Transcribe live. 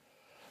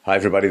Hi,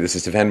 everybody. This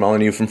is Stefan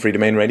Molyneux from Free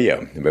Domain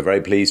Radio. We're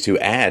very pleased to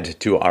add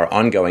to our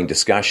ongoing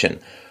discussion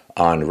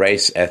on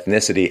race,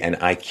 ethnicity, and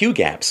IQ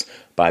gaps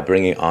by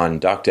bringing on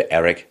Dr.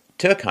 Eric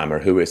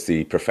Turkheimer, who is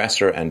the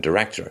professor and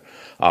director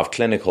of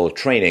clinical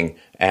training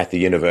at the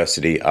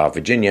University of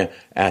Virginia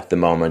at the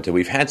moment.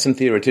 We've had some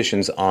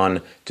theoreticians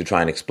on to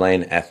try and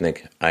explain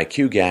ethnic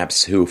IQ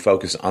gaps who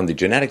focus on the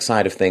genetic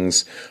side of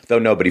things, though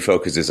nobody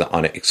focuses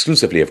on it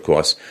exclusively, of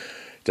course.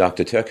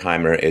 Dr.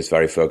 Turkheimer is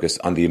very focused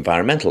on the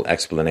environmental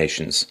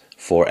explanations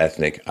for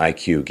ethnic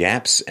IQ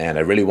gaps, and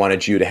I really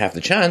wanted you to have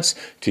the chance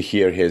to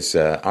hear his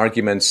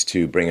arguments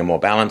to bring a more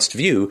balanced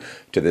view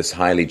to this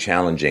highly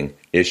challenging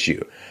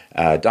issue.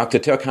 Dr.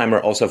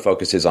 Turkheimer also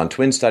focuses on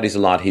twin studies a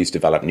lot. He's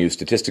developed new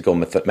statistical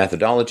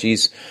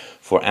methodologies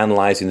for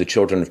analyzing the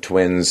children of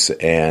twins,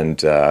 and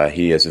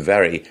he is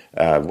very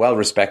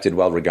well-respected,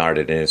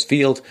 well-regarded in his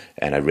field,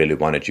 and I really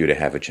wanted you to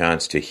have a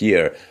chance to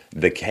hear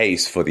the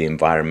case for the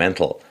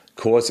environmental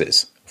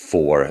causes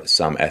for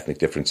some ethnic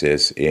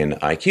differences in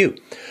IQ.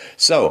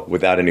 So,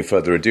 without any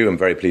further ado, I'm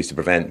very pleased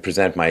to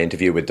present my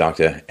interview with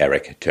Dr.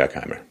 Eric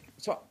Turkheimer.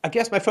 So, I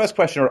guess my first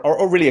question,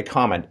 or really a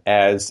comment,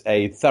 as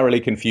a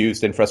thoroughly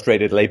confused and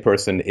frustrated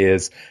layperson,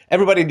 is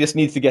everybody just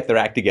needs to get their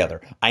act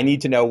together. I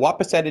need to know what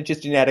percentage is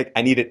genetic,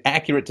 I need it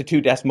accurate to 2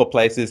 decimal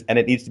places, and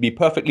it needs to be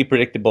perfectly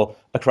predictable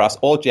across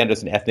all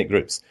genders and ethnic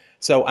groups.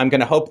 So I'm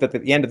going to hope that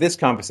at the end of this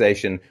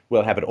conversation,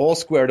 we'll have it all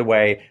squared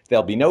away,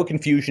 there'll be no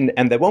confusion,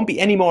 and there won't be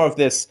any more of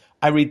this,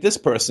 I read this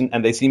person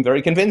and they seem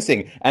very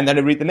convincing, and then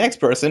I read the next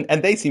person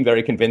and they seem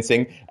very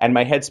convincing, and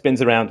my head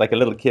spins around like a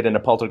little kid in a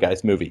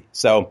poltergeist movie.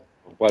 So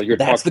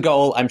that's the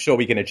goal. I'm sure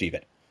we can achieve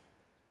it.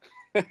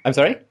 I'm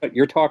sorry?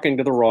 You're talking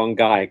to the wrong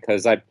guy,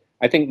 because I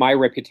think my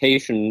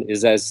reputation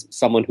is as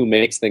someone who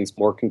makes things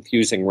more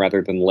confusing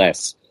rather than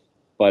less.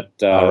 But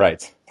all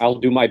right. I'll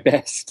do my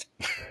best.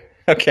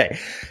 Okay.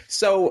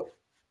 So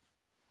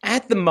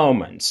at the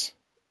moment,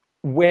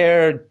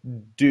 where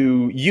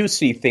do you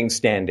see things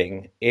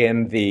standing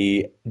in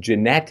the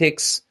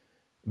genetics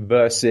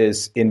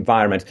versus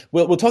environment?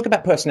 We'll talk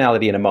about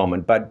personality in a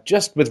moment, but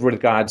just with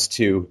regards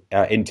to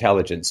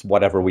intelligence,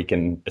 whatever we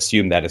can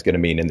assume that is going to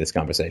mean in this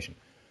conversation.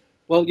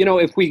 Well,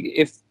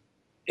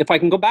 if I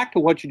can go back to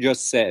what you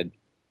just said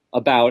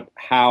about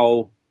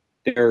how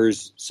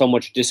there's so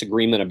much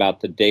disagreement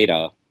about the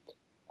data,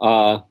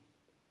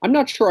 I'm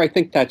not sure I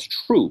think that's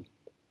true.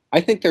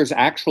 I think there's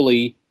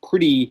actually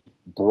pretty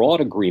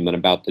broad agreement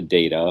about the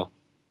data,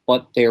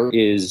 but there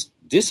is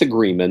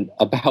disagreement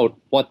about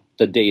what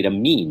the data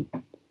mean.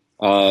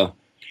 I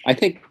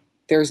think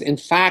there's, in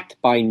fact,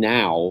 by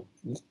now,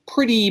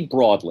 pretty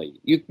broadly,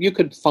 you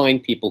could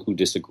find people who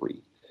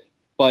disagree,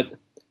 but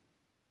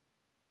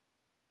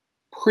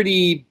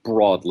pretty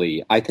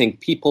broadly, I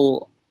think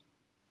people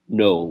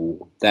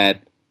know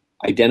that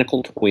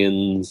identical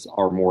twins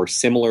are more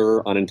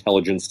similar on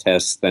intelligence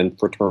tests than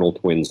fraternal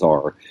twins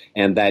are,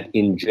 and that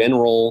in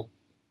general,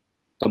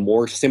 the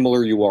more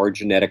similar you are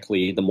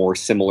genetically, the more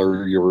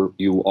similar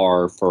you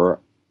are for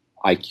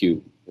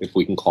IQ, if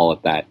we can call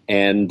it that.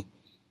 And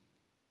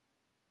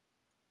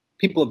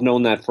people have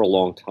known that for a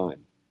long time.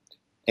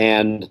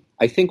 And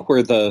I think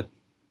where the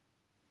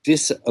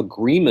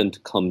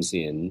disagreement comes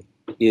in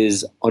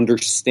is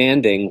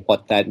understanding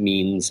what that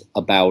means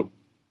about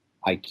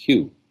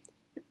IQ.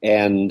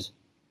 And,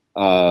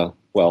 I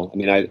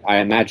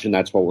imagine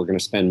that's what we're going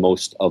to spend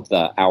most of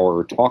the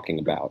hour talking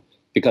about,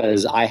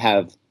 because I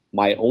have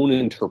my own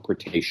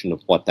interpretation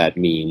of what that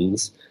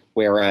means,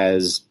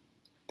 whereas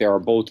there are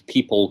both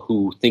people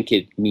who think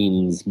it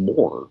means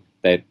more,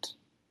 that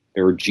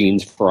there are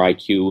genes for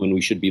IQ and we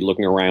should be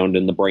looking around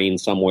in the brain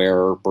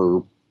somewhere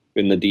or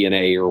in the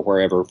DNA or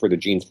wherever for the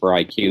genes for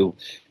IQ.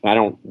 And I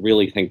don't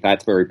really think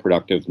that's very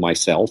productive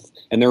myself.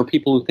 And there are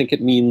people who think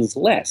it means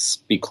less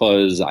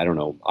because, I don't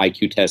know,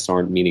 IQ tests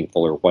aren't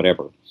meaningful or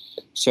whatever.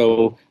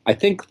 So I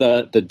think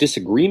the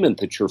disagreement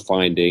that you're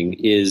finding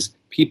is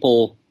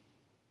people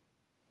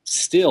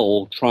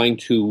still trying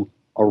to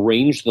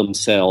arrange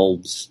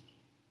themselves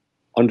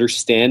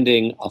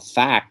understanding a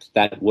fact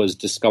that was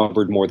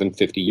discovered more than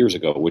 50 years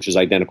ago, which is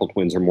identical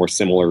twins are more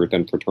similar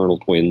than fraternal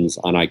twins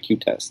on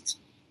IQ tests.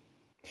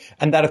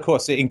 And that, of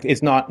course,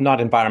 is not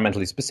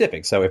environmentally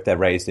specific. So if they're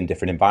raised in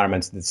different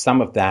environments,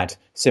 some of that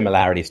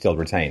similarity still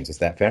retains. Is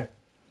that fair?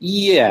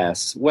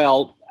 Yes.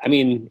 Well, I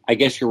mean, I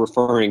guess you're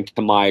referring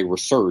to my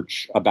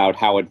research about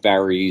how it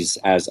varies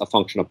as a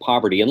function of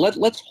poverty. And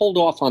let's hold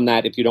off on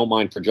that, if you don't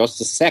mind, for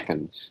just a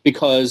second,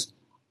 because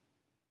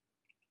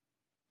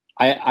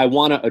I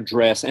want to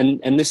address,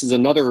 and this is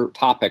another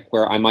topic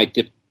where I might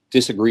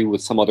disagree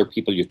with some other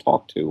people you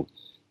talked to.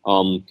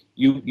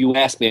 You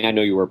asked me, I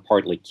know you were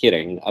partly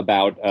kidding,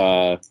 about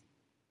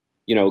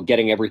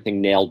getting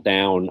everything nailed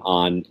down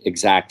on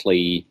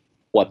exactly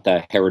what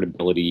the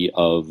heritability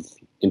of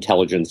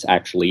intelligence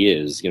actually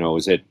is.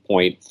 Is it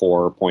 0.4,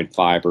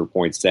 0.5, or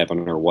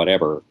 0.7 or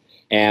whatever?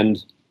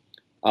 And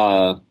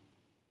I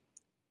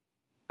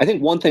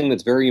think one thing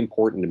that's very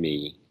important to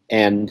me,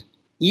 and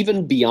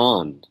even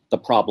beyond the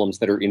problems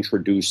that are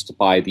introduced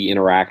by the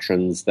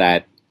interactions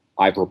that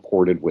I've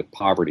reported with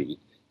poverty,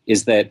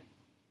 is that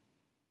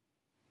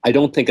I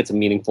don't think it's a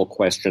meaningful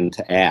question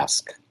to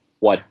ask.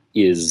 What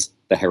is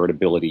the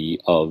heritability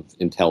of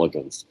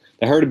intelligence?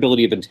 The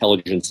heritability of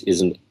intelligence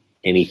isn't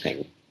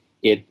anything.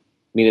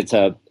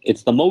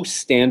 It's the most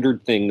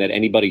standard thing that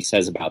anybody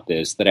says about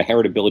this, that a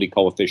heritability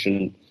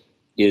coefficient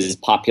is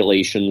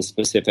population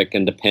specific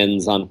and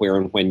depends on where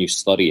and when you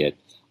study it.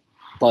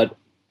 But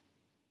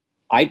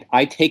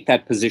I take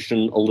that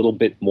position a little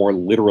bit more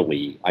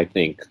literally, I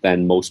think,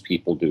 than most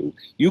people do.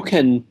 You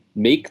can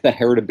make the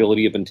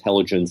heritability of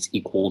intelligence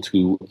equal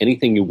to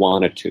anything you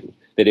want it to.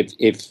 That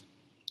if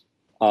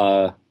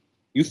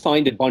you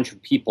find a bunch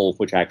of people,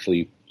 which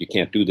actually you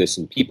can't do this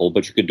in people,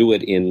 but you could do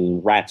it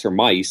in rats or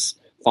mice,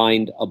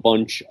 find a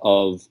bunch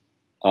of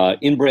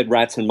inbred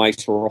rats and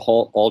mice who are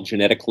all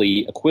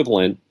genetically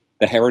equivalent,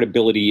 the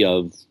heritability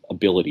of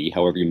ability,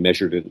 however you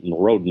measured it in the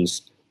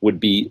rodents, would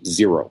be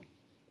 0.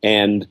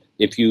 And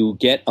if you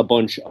get a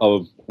bunch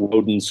of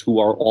rodents who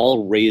are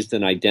all raised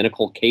in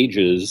identical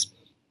cages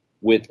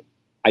with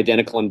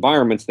identical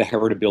environments, the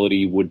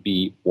heritability would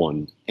be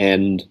 1.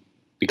 And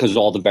because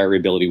all the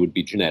variability would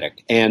be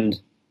genetic.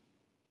 And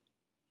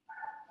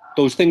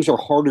those things are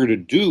harder to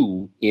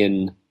do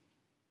in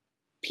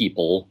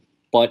people,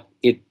 but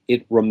it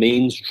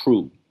remains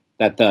true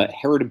that the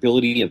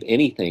heritability of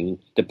anything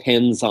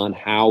depends on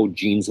how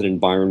genes and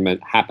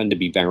environment happen to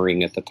be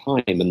varying at the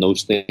time, and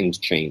those things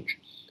change.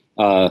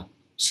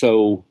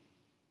 So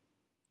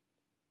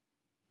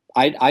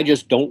I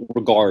just don't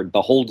regard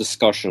the whole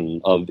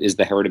discussion of is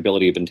the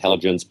heritability of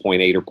intelligence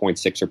 0.8 or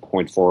 0.6 or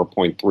 0.4 or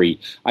 0.3.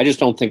 I just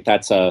don't think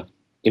that's a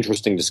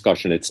interesting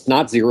discussion. It's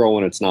not 0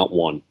 and it's not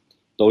 1.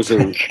 Those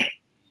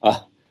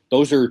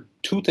are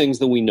two things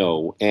that we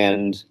know,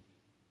 and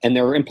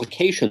there are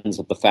implications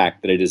of the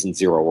fact that it isn't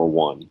 0 or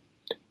 1.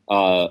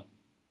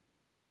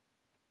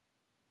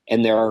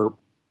 And there are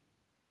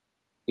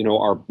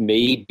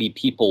maybe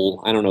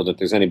people, I don't know that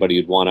there's anybody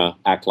who'd want to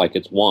act like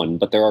it's 1,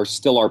 but there are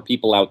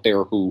people out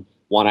there who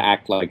want to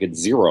act like it's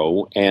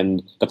 0,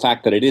 and the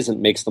fact that it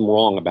isn't makes them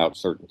wrong about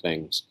certain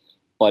things.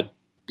 But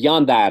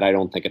beyond that, I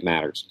don't think it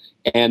matters.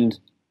 And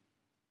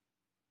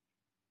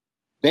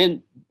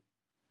then,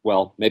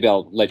 well, maybe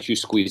I'll let you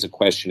squeeze a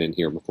question in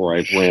here before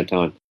I rant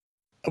on.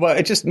 Well,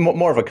 it's just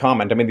more of a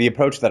comment. I mean, the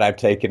approach that I've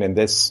taken in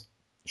this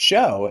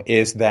show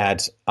is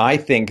that I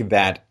think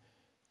that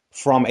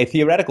from a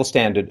theoretical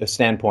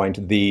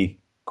standpoint, the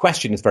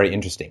question is very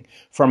interesting.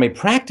 From a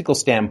practical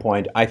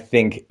standpoint, I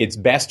think it's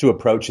best to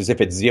approach as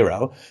if it's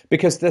 0,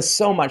 because there's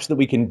so much that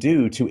we can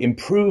do to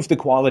improve the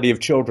quality of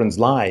children's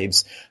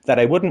lives that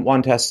I wouldn't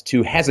want us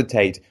to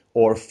hesitate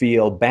or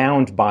feel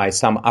bound by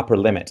some upper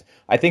limit.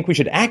 I think we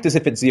should act as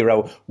if it's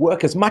 0,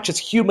 work as much as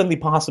humanly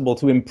possible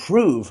to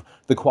improve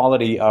the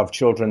quality of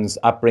children's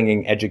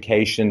upbringing,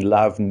 education,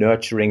 love,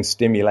 nurturing,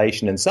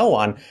 stimulation, and so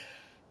on.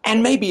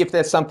 And maybe if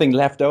there's something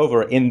left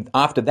over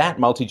after that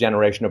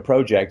multi-generational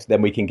project,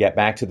 then we can get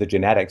back to the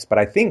genetics. But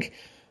I think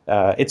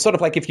it's sort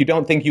of like if you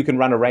don't think you can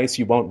run a race,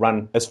 you won't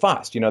run as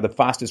fast. The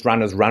fastest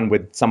runners run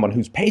with someone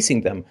who's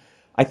pacing them.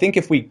 I think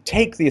if we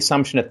take the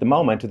assumption at the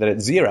moment that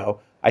it's 0,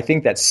 I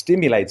think that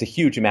stimulates a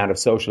huge amount of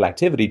social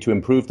activity to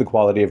improve the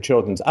quality of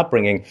children's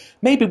upbringing.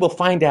 Maybe we'll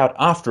find out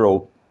after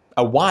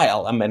a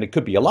while, I mean, it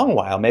could be a long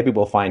while, maybe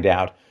we'll find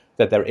out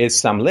that there is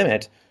some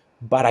limit.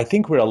 But I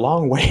think we're a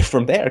long way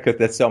from there because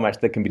there's so much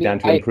that can be done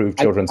to improve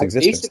children's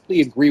existence. I basically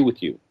agree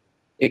with you,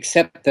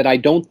 except that I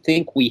don't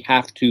think we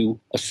have to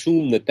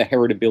assume that the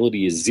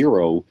heritability is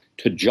 0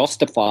 to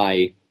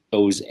justify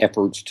those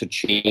efforts to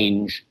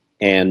change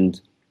and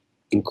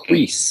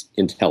increase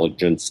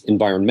intelligence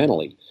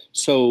environmentally.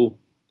 So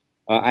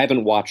I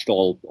haven't watched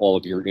all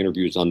of your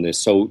interviews on this,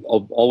 so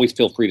always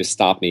feel free to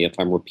stop me if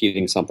I'm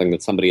repeating something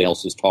that somebody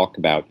else has talked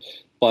about.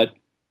 But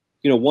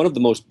one of the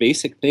most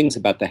basic things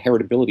about the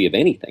heritability of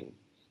anything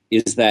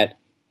is that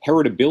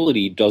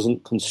heritability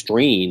doesn't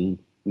constrain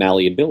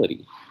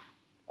malleability.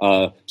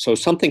 So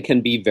something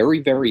can be very,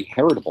 very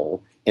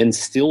heritable and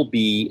still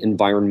be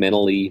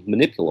environmentally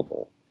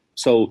manipulable.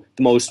 So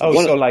the most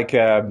like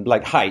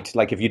height,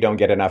 like if you don't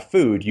get enough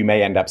food, you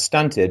may end up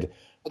stunted,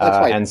 that's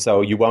right. And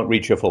so you won't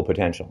reach your full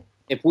potential.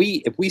 If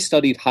we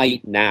studied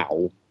height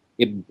now,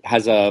 it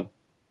has a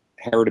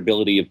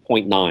heritability of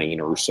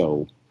 0.9 or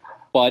so,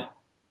 but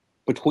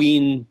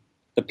between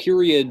the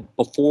period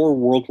before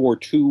World War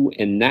II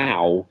and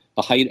now,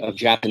 the height of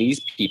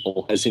Japanese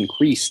people has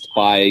increased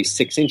by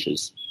 6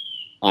 inches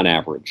on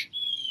average.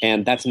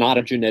 And that's not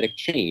a genetic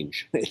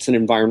change. It's an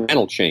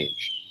environmental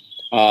change.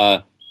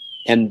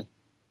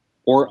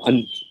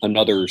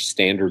 Another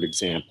standard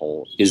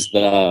example is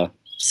the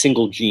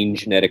single gene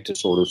genetic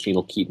disorder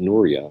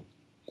phenylketonuria,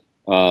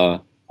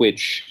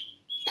 which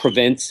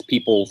prevents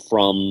people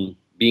from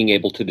being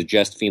able to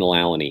digest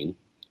phenylalanine,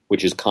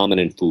 which is common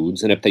in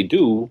foods, and if they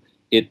do,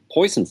 it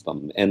poisons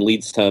them and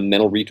leads to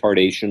mental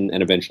retardation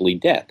and eventually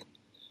death.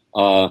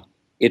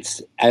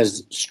 It's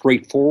as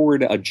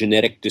straightforward a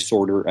genetic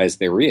disorder as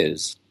there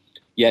is,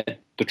 yet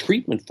the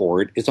treatment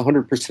for it is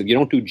 100%. You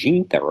don't do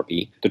gene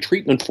therapy. The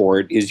treatment for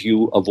it is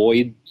you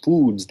avoid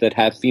foods that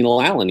have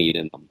phenylalanine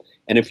in them.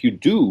 And if you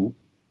do,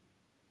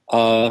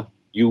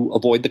 you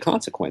avoid the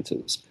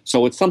consequences.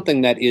 So it's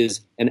something that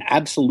is an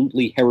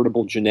absolutely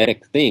heritable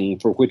genetic thing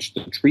for which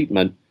the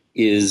treatment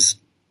is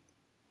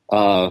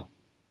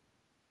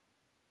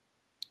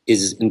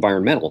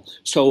environmental.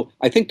 So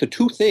I think the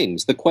two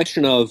things, the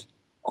question of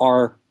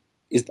are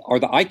the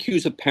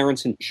IQs of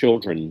parents and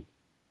children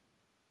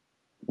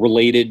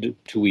related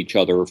to each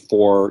other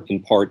for,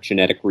 in part,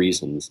 genetic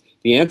reasons?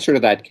 The answer to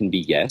that can be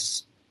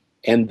yes.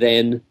 And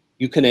then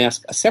you can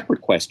ask a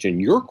separate question.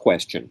 Your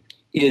question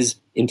is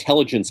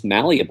intelligence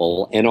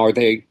malleable, and are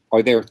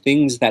there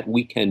things that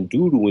we can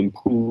do to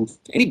improve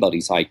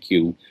anybody's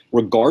IQ,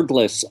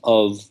 regardless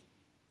of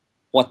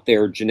what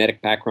their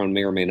genetic background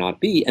may or may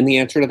not be? And the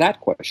answer to that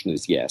question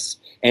is yes.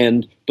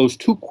 And those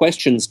two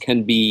questions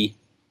can be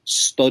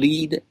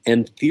studied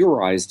and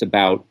theorized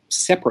about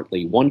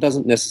separately. One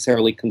doesn't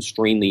necessarily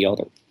constrain the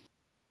other.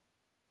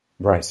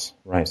 Right.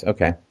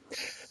 Okay.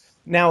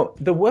 Now,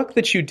 the work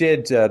that you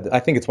did, I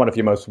think it's one of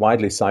your most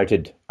widely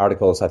cited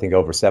articles, I think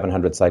over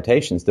 700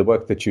 citations, the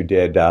work that you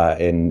did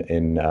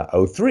in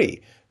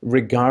 03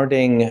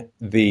 regarding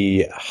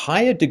the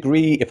higher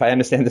degree, if I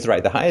understand this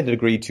right, the higher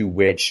degree to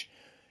which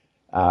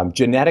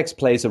genetics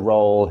plays a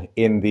role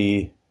in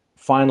the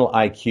final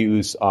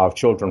IQs of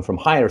children from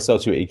higher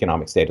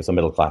socioeconomic status, or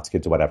middle-class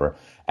kids or whatever,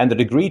 and the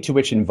degree to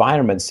which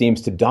environment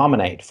seems to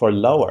dominate for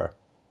lower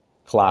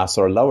class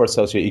or lower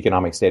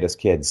socioeconomic status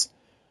kids.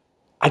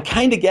 I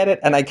kind of get it,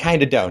 and I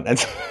kind of don't. And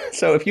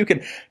so if you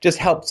could just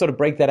help sort of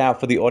break that out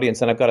for the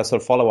audience, and I've got a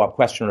sort of follow-up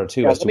question or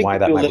two as to why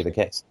that might be the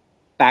case.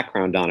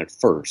 Background on it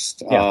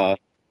first. Yeah.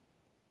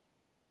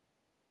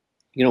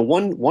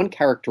 One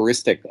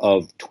characteristic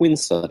of twin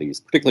studies,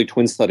 particularly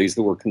twin studies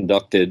that were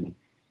conducted,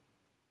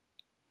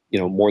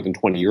 more than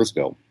 20 years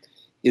ago,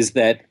 is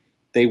that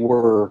they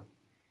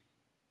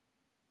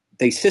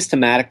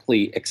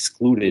systematically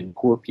excluded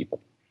poor people.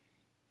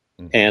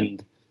 Mm-hmm.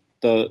 And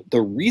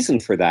the reason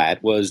for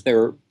that was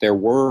there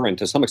were, and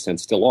to some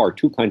extent still are,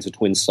 two kinds of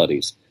twin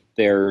studies.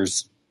 There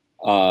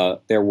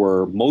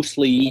were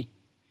mostly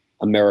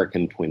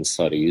American twin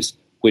studies,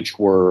 which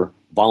were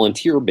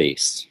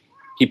volunteer-based.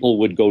 People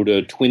would go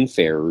to twin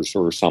fairs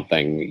or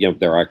something.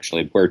 They're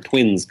actually where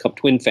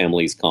twin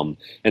families come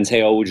and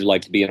say, "Oh, would you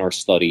like to be in our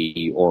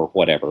study?" or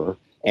whatever.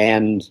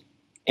 And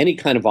any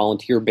kind of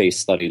volunteer-based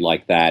study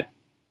like that,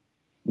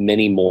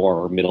 many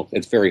more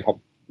it's very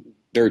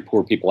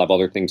poor people have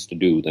other things to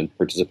do than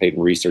participate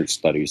in research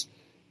studies.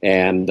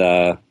 And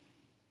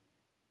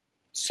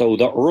so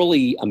the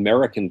early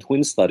American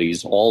twin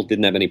studies all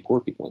didn't have any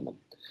poor people in them.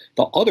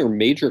 The other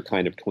major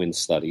kind of twin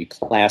study,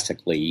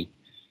 classically,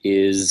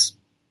 is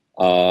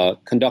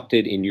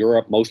conducted in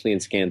Europe, mostly in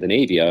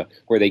Scandinavia,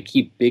 where they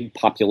keep big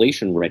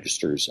population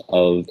registers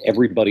of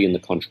everybody in the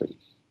country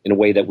in a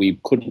way that we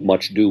couldn't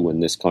much do in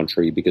this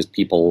country because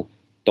people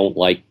don't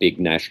like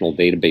big national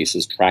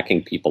databases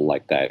tracking people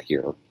like that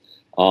here.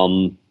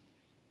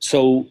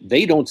 So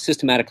they don't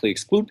systematically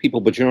exclude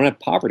people, but you don't have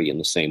poverty in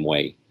the same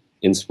way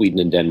in Sweden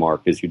and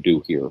Denmark as you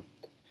do here.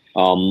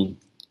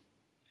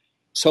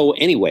 So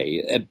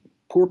anyway,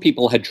 poor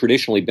people had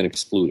traditionally been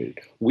excluded.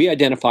 We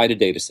identified a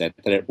data set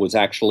that it was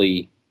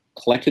actually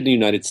collected in the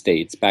United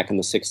States back in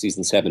the 60s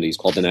and 70s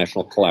called the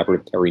National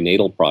Collaborative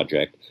Perinatal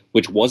Project,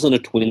 which wasn't a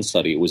twin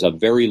study. It was a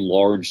very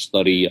large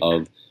study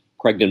of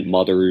pregnant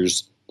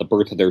mothers, the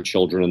birth of their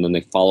children, and then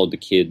they followed the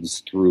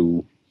kids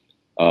through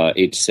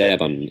age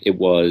 7. It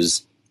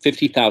was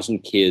 50,000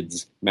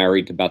 kids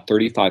married to about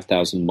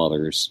 35,000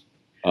 mothers.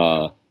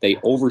 They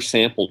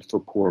oversampled for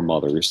poor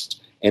mothers.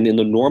 And in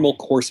the normal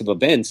course of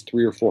events,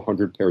 300 or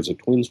 400 pairs of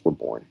twins were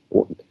born.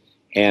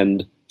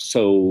 And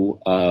so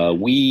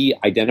we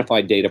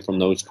identified data from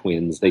those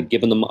twins. They'd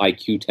given them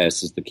IQ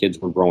tests as the kids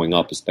were growing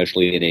up,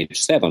 especially at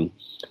age 7,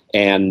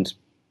 and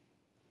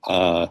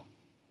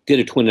did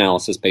a twin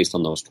analysis based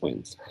on those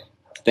twins.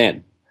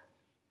 Then,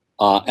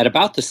 at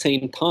about the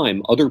same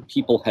time, other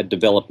people had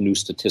developed new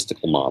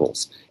statistical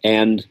models.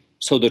 And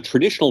so the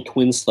traditional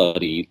twin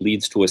study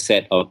leads to a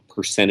set of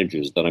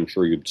percentages that I'm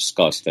sure you've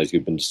discussed as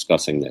you've been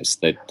discussing this,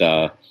 that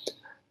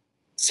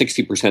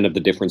 60% of the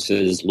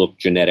differences look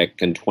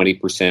genetic and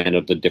 20%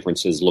 of the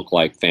differences look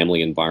like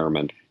family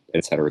environment,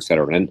 et cetera, et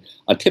cetera. And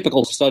a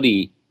typical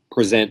study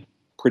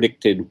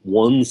predicted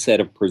one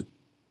set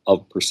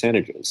of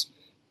percentages.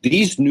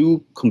 These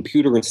new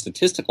computer and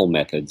statistical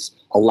methods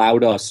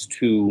allowed us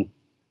to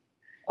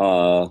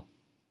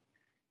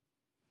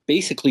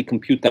basically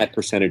compute that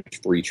percentage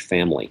for each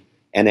family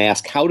and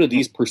ask, how do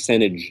these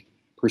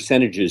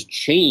percentages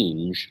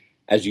change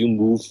as you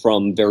move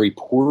from very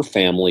poor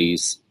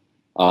families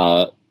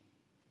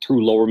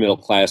through lower middle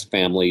class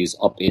families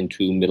up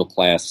into middle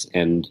class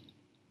and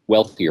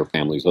wealthier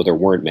families, though there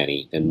weren't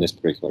many in this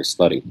particular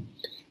study.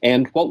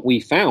 And what we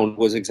found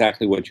was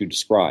exactly what you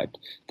described,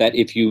 that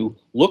if you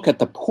look at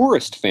the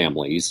poorest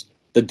families,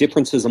 the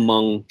differences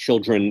among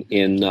children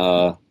in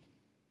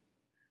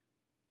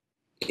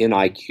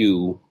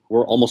IQ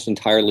were almost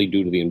entirely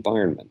due to the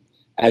environment.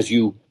 As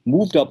you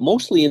moved up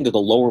mostly into the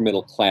lower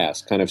middle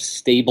class, kind of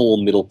stable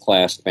middle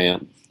class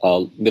and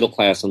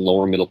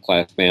lower middle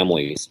class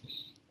families,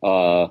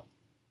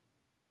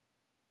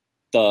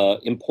 the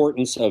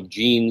importance of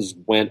genes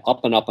went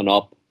up and up and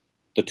up.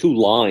 The two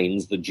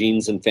lines, the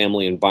genes and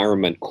family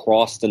environment,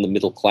 crossed in the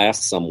middle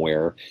class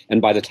somewhere.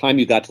 And by the time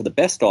you got to the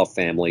best off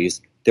families,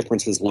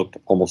 differences looked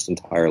almost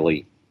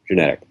entirely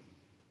genetic.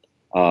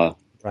 Right.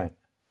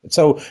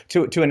 So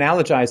to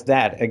analogize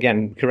that,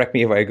 again, correct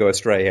me if I go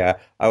astray. I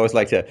always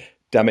like to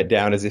dumb it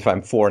down as if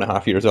I'm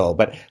 4.5 years old.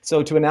 But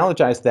so to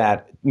analogize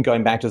that,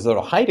 going back to the sort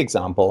of height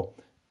example,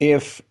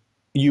 if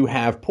you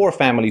have poor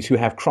families who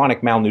have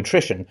chronic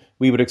malnutrition,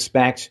 we would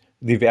expect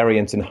the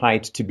variance in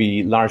height to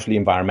be largely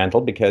environmental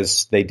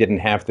because they didn't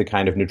have the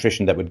kind of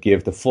nutrition that would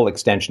give the full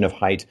extension of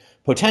height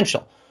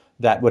potential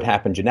that would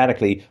happen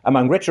genetically.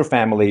 Among richer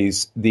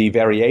families, the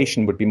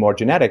variation would be more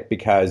genetic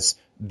because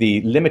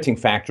the limiting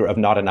factor of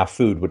not enough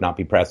food would not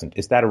be present.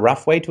 Is that a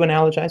rough way to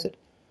analogize it?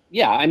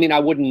 Yeah, I mean, I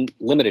wouldn't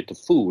limit it to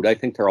food. I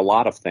think there are a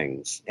lot of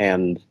things.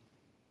 And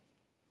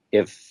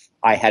if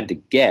I had to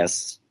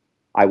guess,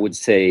 I would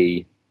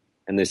say,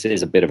 and this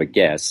is a bit of a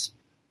guess,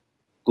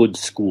 good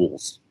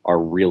schools are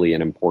really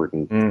an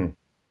important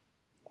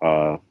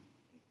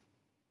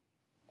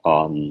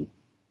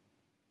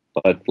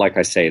but like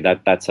I say,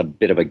 that's a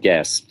bit of a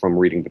guess from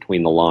reading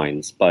between the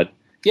lines. But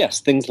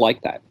yes, things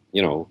like that,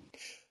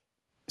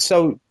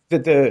 So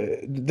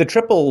the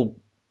triple,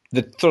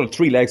 the sort of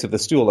three legs of the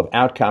stool of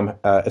outcome,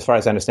 as far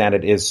as I understand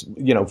it, is,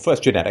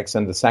 first genetics,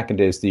 and the second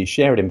is the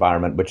shared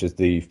environment, which is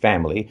the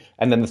family,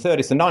 and then the third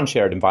is the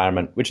non-shared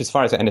environment, which, as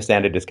far as I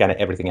understand it, is kind of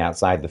everything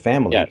outside the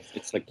family. Yeah,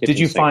 it's like did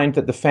you find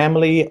that the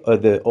family or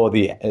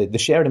the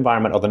shared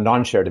environment or the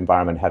non-shared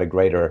environment had a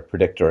greater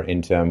predictor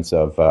in terms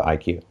of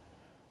IQ?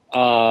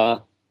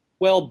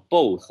 Well,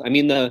 both. I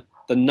mean, the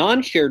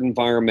non-shared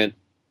environment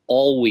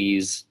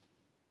always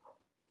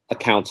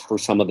accounts for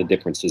some of the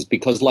differences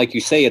because, like you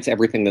say, it's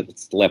everything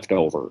that's left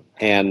over,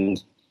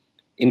 and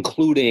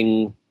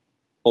including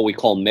what we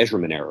call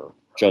measurement error,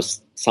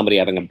 just somebody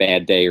having a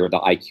bad day or the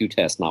IQ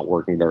test not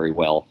working very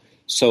well.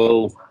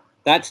 So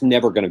that's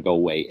never going to go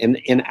away. And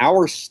in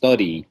our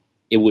study,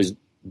 it was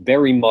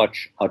very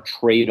much a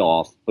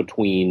trade-off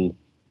between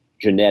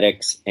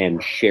genetics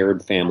and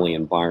shared family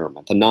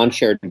environment. The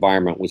non-shared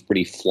environment was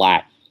pretty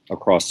flat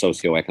across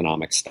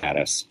socioeconomic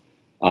status.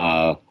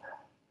 The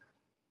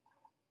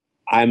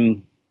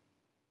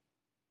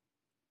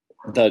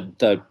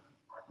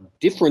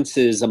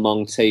differences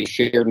among, say,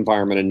 shared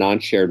environment and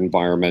non-shared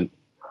environment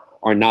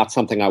are not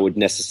something I would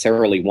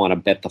necessarily want to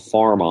bet the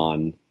farm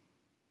on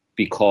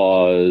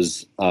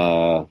because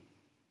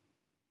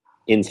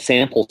in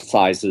sample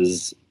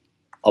sizes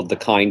of the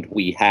kind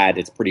we had,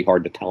 it's pretty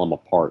hard to tell them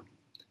apart.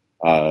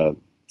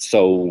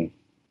 So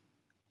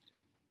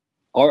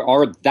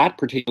that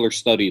particular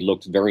study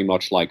looked very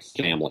much like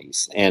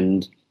families.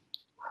 And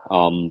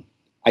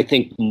I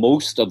think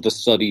most of the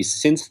studies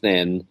since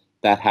then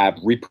that have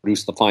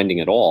reproduced the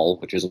finding at all,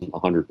 which isn't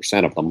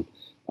 100% of them,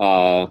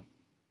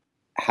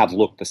 have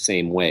looked the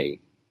same way.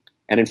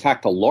 And in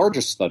fact, the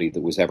largest study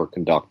that was ever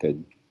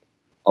conducted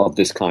of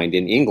this kind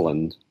in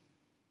England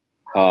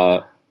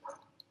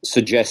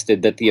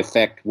suggested that the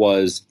effect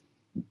was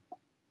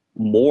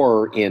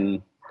more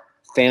in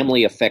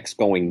family effects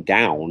going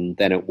down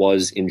than it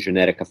was in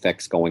genetic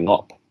effects going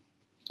up.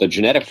 The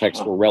genetic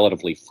effects were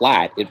relatively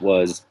flat. It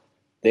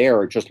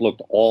just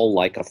looked all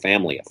like a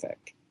family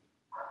effect,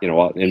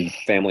 in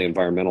family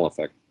environmental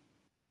effect.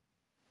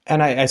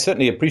 And I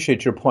certainly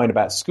appreciate your point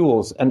about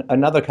schools. And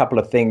another couple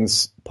of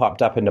things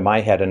popped up into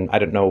my head, and I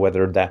don't know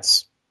whether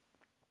that's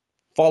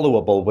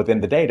followable within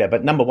the data.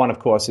 But number one, of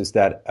course, is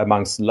that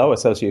amongst lower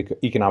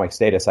socioeconomic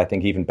status, I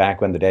think even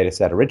back when the data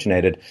set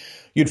originated,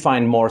 you'd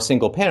find more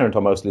single parent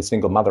or mostly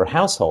single mother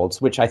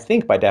households, which I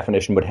think by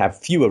definition would have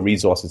fewer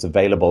resources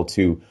available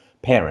to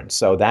parents.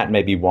 So that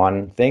may be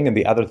one thing. And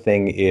the other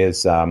thing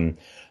is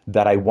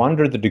that I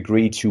wonder the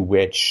degree to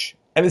which,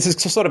 and this is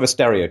sort of a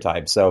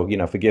stereotype, so,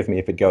 forgive me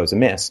if it goes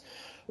amiss,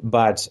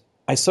 but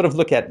I sort of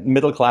look at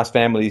middle-class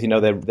families,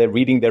 they're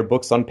reading their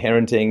books on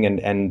parenting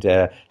and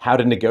how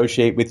to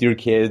negotiate with your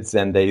kids,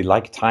 and they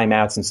like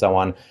timeouts and so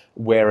on,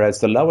 whereas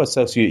the lower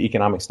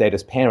socioeconomic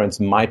status parents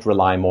might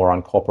rely more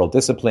on corporal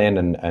discipline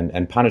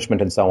and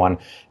punishment and so on,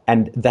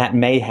 and that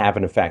may have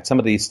an effect. Some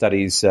of these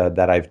studies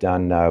that I've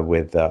done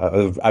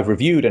I've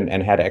reviewed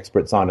and had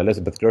experts on,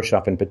 Elizabeth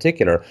Gershoff in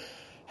particular,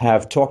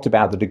 have talked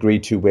about the degree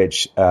to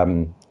which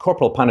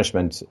corporal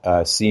punishment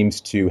seems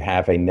to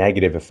have a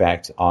negative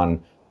effect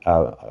on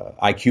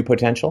IQ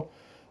potential.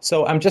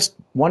 So I'm just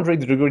wondering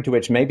the degree to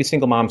which maybe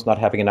single moms not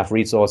having enough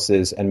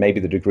resources and maybe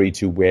the degree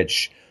to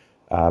which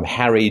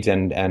harried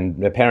and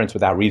the parents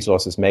without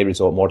resources may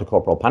resort more to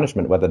corporal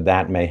punishment, whether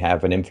that may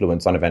have an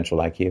influence on eventual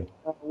IQ.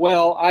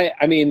 Well,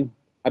 I mean,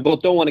 I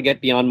both don't want to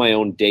get beyond my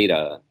own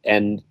data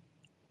and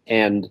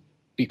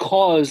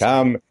because...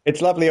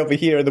 it's lovely over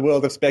here in the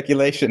world of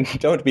speculation.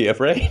 Don't be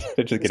afraid.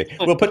 Just kidding.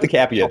 We'll put the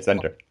caveats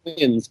under.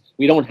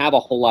 We don't have a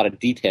whole lot of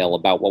detail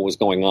about what was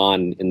going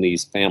on in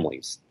these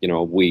families.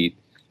 We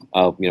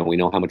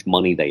know how much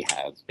money they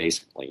have,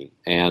 basically,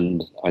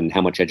 and how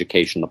much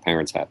education the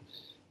parents have.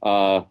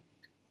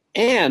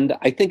 And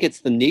I think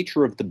it's the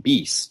nature of the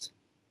beast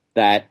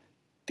that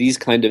these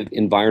kind of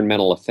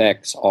environmental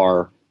effects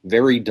are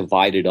very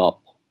divided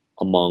up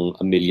among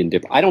a million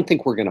different. I don't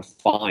think we're going to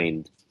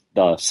find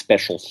the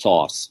special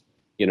sauce,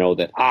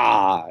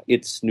 that,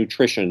 it's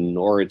nutrition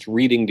or it's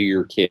reading to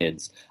your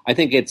kids. I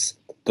think it's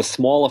the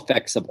small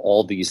effects of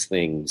all these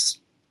things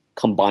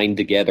combined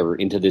together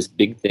into this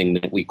big thing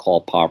that we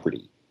call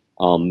poverty.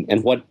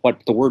 And what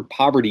the word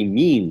poverty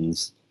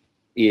means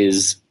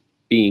is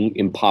being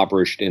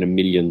impoverished in a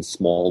million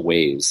small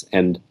ways.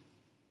 And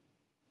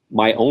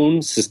my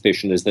own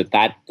suspicion is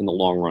that in the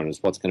long run is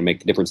what's going to make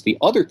the difference. The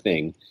other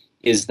thing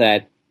is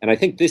that, and I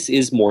think this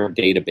is more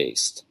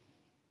data-based,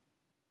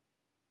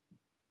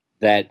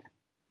 that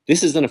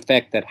this is an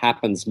effect that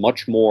happens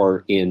much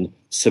more in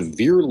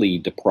severely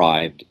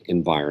deprived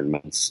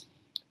environments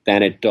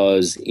than it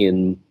does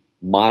in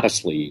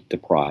modestly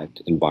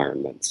deprived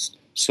environments.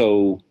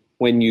 So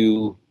when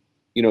you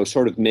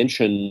sort of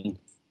mention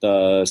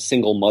the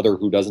single mother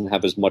who doesn't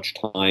have as much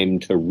time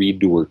to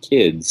read to her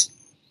kids,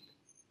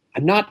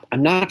 I'm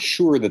not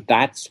sure that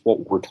that's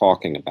what we're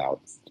talking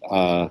about.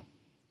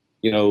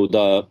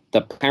 The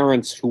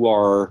parents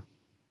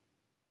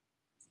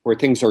where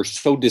things are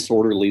so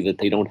disorderly that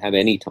they don't have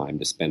any time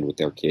to spend with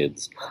their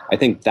kids. I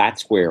think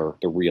that's where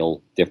the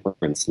real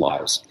difference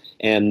lies.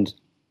 And,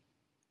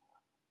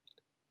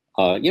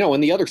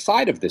 and the other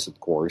side of this, of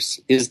course,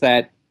 is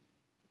that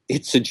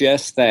it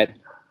suggests that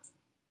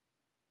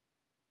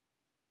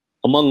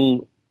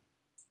among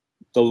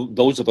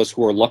those of us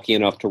who are lucky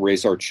enough to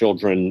raise our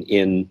children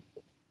in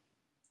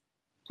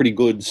pretty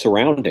good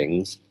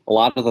surroundings, a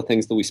lot of the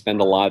things that we spend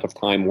a lot of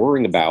time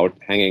worrying about,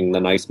 hanging the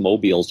nice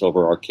mobiles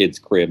over our kids'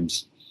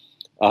 cribs,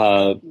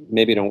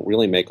 maybe don't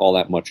really make all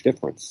that much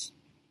difference.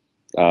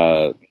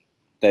 At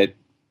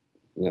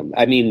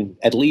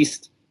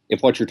least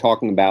if what you're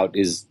talking about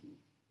is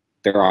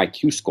their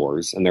IQ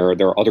scores, and there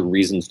are other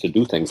reasons to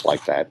do things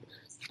like that.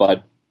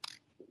 But,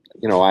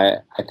 I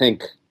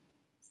think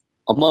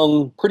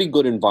among pretty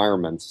good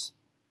environments,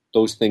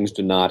 those things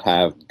do not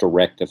have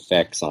direct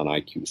effects on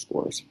IQ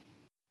scores.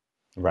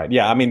 Right.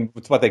 Yeah. I mean,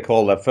 it's what they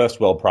call the first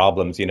world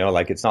problems,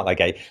 like it's not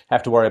like I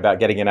have to worry about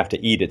getting enough to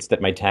eat. It's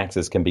that my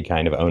taxes can be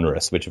kind of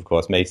onerous, which of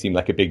course may seem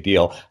like a big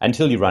deal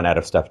until you run out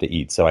of stuff to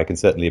eat. So I can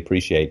certainly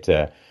appreciate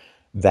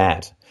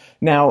that.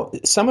 Now,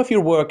 some of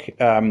your work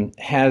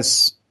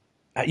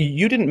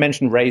you didn't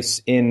mention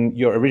race in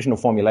your original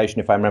formulation,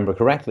 if I remember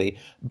correctly,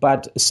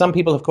 but some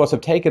people, of course,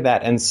 have taken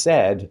that and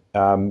said,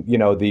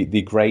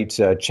 the great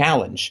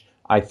challenge,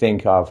 I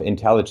think, of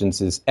intelligence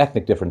is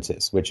ethnic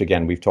differences, which,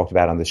 again, we've talked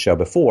about on this show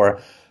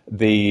before.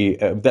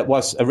 That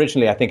was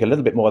originally, I think, a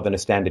little bit more than a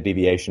standard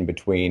deviation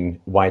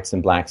between whites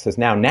and blacks, has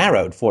now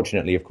narrowed,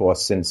 fortunately, of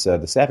course, since the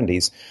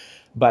 70s.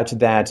 But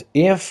that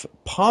if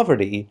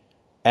poverty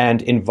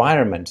and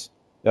environment,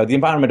 the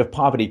environment of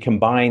poverty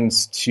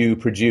combines to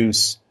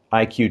produce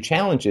IQ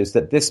challenges,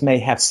 that this may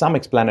have some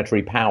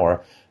explanatory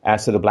power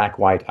as to the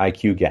black-white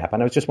IQ gap.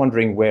 And I was just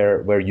wondering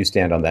where you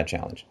stand on that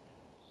challenge.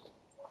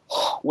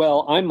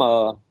 Well, I'm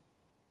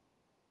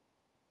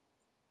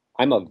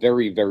a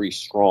very, very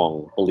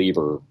strong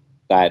believer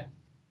that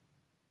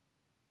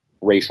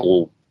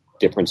racial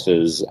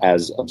differences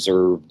as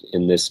observed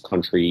in this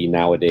country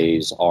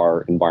nowadays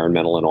are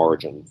environmental in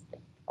origin.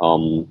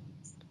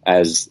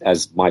 As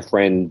my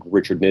friend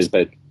Richard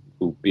Nisbett,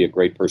 who'd be a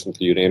great person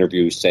for you to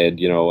interview, said,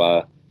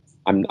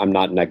 I'm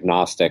not an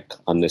agnostic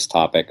on this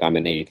topic. I'm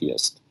an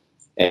atheist.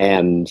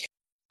 And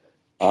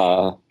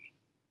I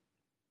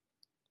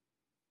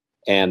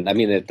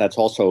mean, that's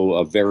also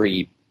a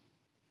very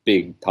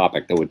big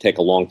topic that would take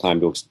a long time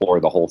to explore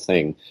the whole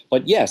thing.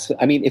 But yes,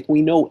 I mean, if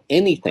we know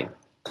anything,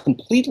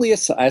 completely,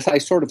 as I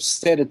sort of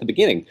said at the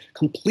beginning,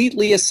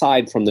 completely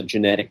aside from the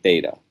genetic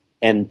data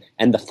and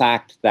the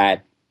fact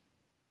that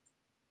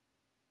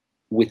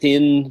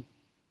within,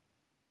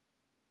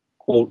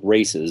 quote,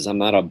 races, I'm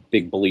not a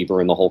big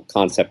believer in the whole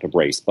concept of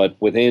race, but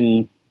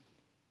within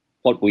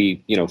what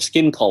we,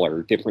 skin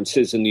color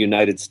differences in the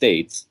United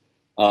States,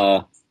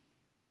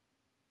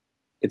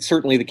 it's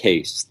certainly the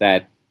case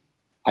that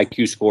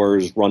IQ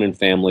scores run in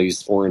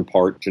families for, in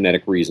part,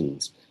 genetic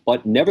reasons.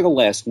 But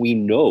nevertheless, we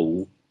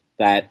know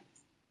that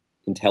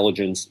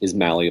intelligence is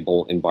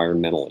malleable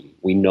environmentally.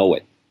 We know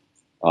it.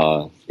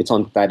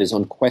 That is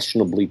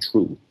unquestionably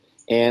true.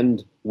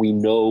 And we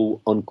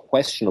know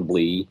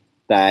unquestionably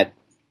that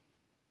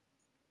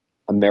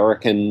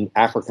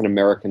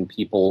African-American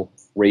people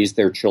raise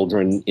their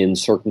children in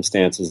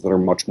circumstances that are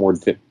much more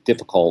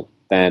difficult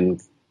than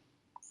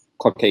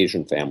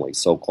Caucasian families,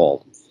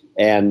 so-called.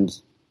 And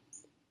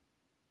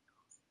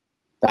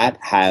that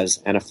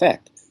has an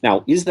effect.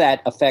 Now, is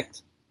that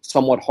effect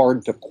somewhat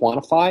hard to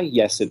quantify?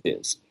 Yes, it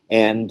is.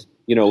 And,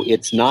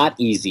 it's not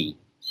easy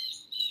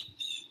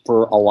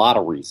for a lot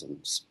of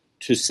reasons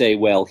to say,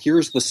 well,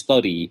 here's the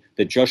study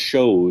that just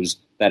shows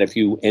that if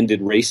you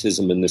ended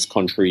racism in this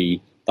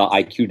country, the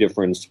IQ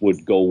difference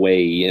would go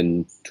away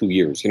in 2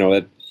 years.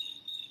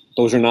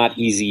 Those are not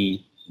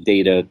easy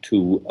data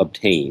to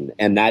obtain.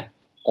 And that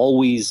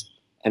always,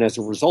 and as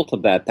a result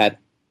of that, that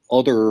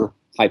other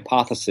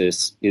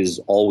hypothesis is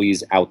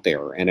always out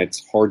there, and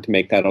it's hard to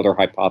make that other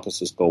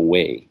hypothesis go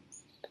away.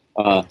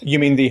 You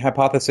mean the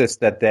hypothesis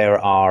that there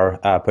are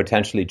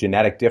potentially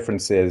genetic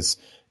differences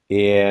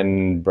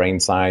in brain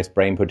size,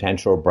 brain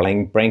potential,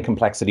 brain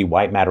complexity,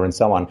 white matter, and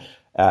so on?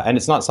 And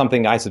it's not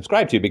something I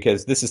subscribe to,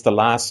 because this is the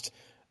last...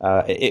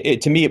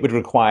 to me, it would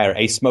require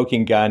a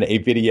smoking gun, a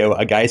video,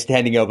 a guy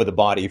standing over the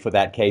body for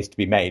that case to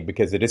be made,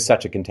 because it is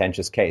such a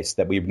contentious case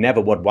that we never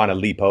would want to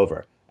leap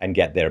over and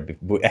get there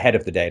ahead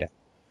of the data.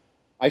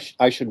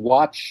 I should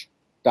watch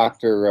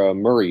Dr.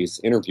 Murray's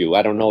interview.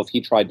 I don't know if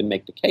he tried to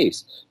make the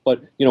case,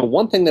 but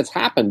one thing that's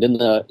happened in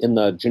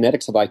the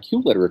genetics of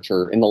IQ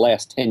literature in the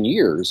last 10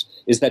 years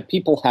is that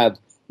people have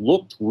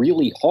looked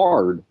really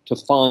hard to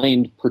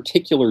find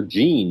particular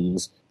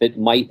genes that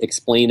might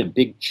explain a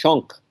big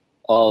chunk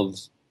of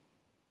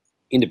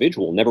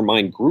individual, never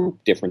mind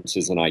group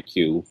differences in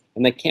IQ,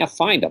 and they can't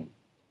find them.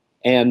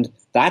 And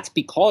that's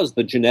because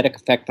the genetic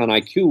effect on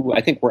IQ,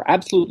 I think we're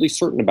absolutely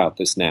certain about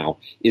this now,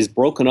 is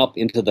broken up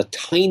into the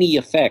tiny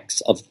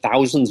effects of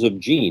thousands of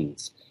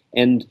genes.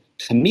 And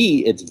to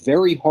me, it's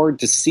very hard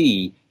to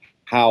see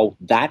how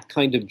that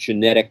kind of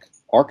genetic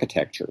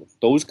architecture,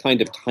 those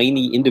kind of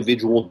tiny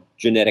individual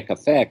genetic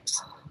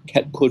effects,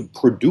 could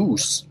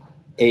produce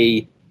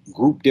a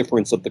group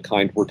difference of the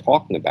kind we're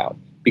talking about.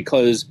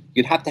 Because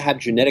you'd have to have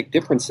genetic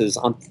differences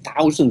on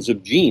thousands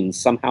of genes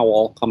somehow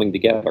all coming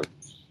together.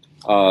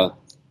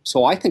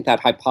 So I think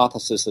that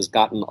hypothesis has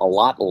gotten a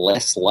lot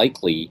less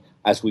likely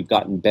as we've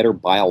gotten better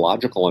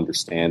biological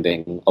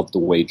understanding of the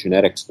way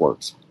genetics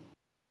works.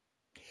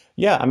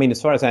 Yeah, I mean,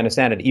 as far as I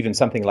understand it, even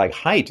something like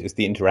height is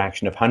the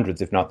interaction of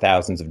hundreds, if not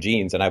thousands, of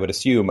genes. And I would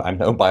assume, I'm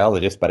no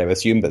biologist, but I would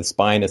assume that the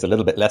spine is a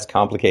little bit less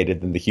complicated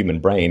than the human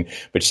brain,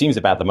 which seems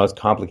about the most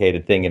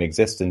complicated thing in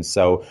existence.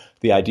 So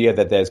the idea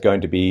that there's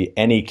going to be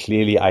any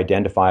clearly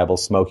identifiable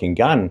smoking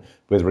gun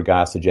with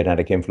regards to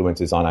genetic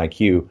influences on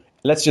IQ,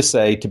 let's just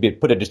say,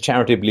 put it as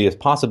charitably as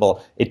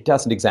possible, it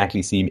doesn't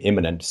exactly seem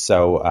imminent.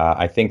 So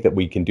I think that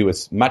we can do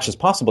as much as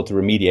possible to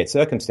remediate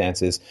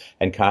circumstances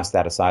and cast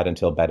that aside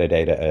until better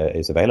data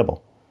is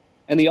available.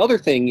 And the other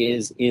thing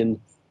is in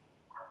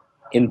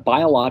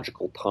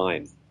biological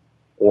time,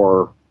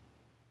 and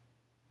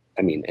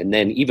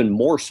then even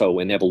more so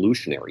in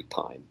evolutionary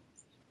time,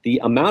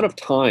 the amount of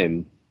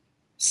time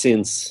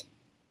since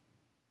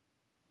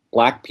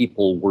black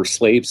people were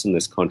slaves in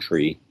this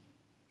country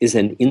is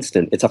an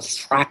instant. It's a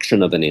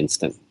fraction of an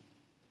instant.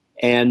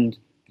 And,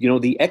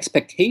 the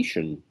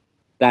expectation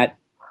that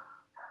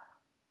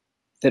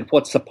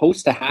what's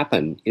supposed to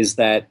happen is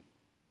that,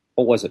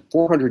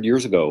 400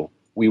 years ago,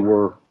 we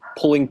were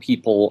pulling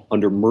people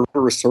under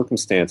murderous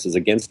circumstances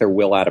against their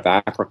will out of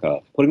Africa,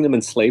 putting them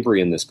in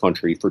slavery in this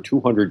country for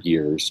 200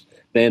 years,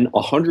 then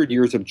 100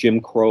 years of Jim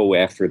Crow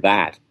after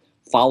that,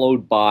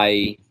 followed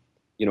by,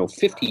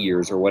 50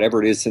 years or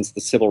whatever it is since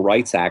the Civil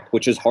Rights Act,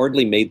 which has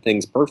hardly made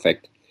things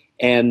perfect.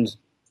 And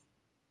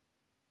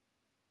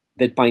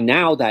that by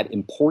now that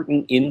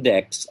important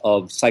index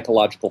of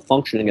psychological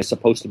functioning is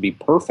supposed to be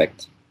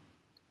perfect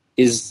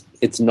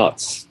it's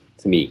nuts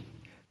to me.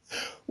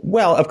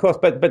 Well, of course,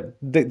 but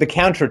the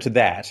counter to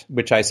that,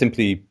 which I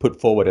simply put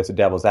forward as a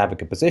devil's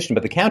advocate position,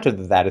 but the counter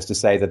to that is to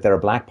say that there are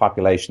black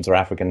populations or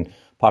African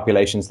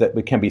populations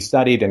that can be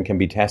studied and can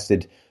be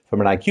tested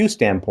from an IQ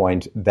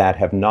standpoint that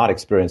have not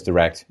experienced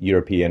direct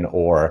European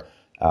or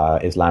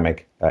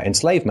Islamic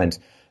enslavement,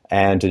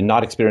 and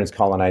not experience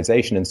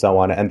colonization and so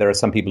on. And there are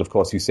some people, of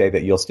course, who say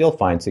that you'll still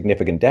find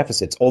significant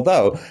deficits,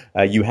 although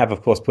you have,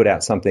 of course, put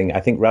out something, I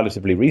think,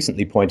 relatively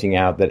recently pointing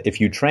out that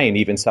if you train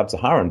even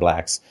sub-Saharan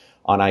blacks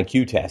on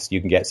IQ tests, you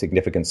can get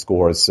significant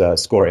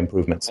score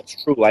improvements.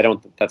 That's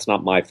true. That's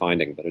not my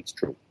finding, but it's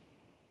true.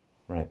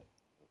 Right.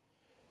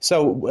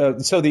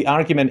 So the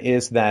argument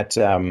is that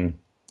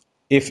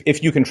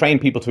if you can train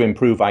people to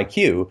improve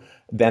IQ,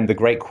 then the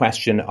great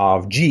question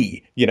of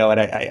G, and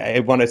I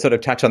want to sort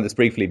of touch on this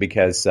briefly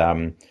because,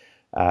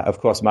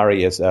 of course,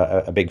 Murray is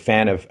a big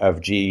fan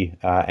of G,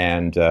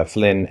 and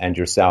Flynn and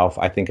yourself,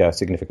 I think, are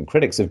significant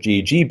critics of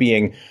G. G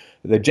being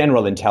the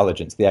general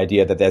intelligence, the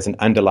idea that there's an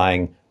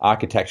underlying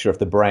architecture of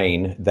the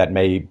brain that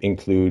may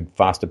include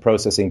faster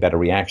processing, better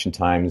reaction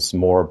times,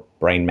 more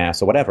brain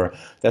mass, or whatever.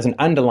 There's an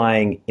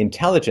underlying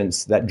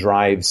intelligence that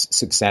drives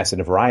success in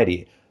a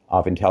variety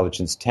of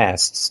intelligence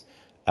tests.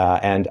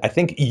 And I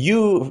think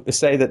you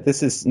say that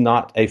this is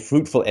not a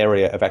fruitful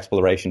area of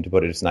exploration, to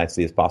put it as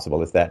nicely as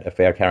possible. Is that a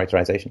fair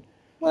characterization?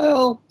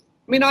 Well,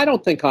 I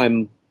don't think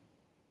I'm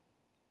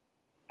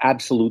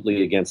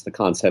absolutely against the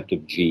concept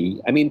of G.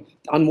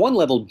 On one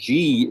level,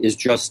 G is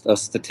just a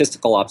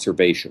statistical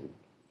observation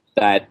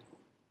that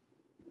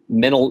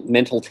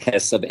mental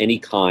tests of any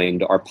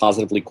kind are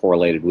positively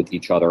correlated with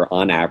each other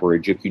on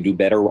average. If you do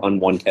better on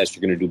one test,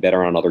 you're going to do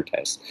better on other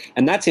tests.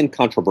 And that's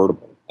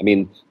incontrovertible.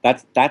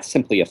 That's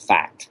simply a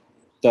fact.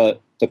 The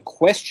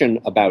question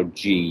about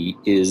G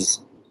is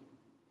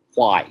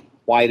why?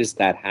 Why does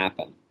that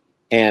happen?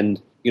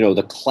 And,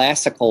 the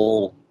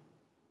classical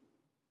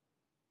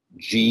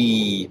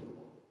G,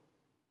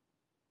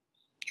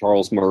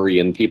 Charles Murray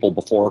and people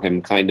before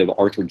him, kind of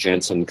Arthur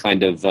Jensen,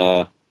 kind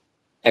of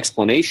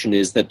explanation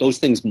is that those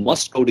things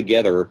must go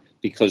together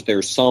because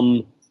there's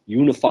some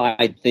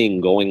unified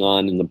thing going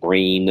on in the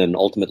brain and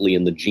ultimately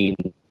in the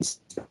genes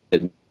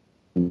that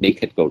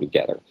make it go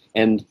together.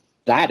 And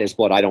that is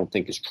what I don't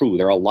think is true.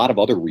 There are a lot of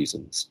other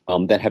reasons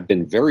that have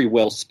been very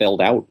well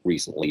spelled out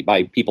recently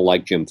by people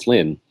like Jim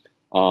Flynn.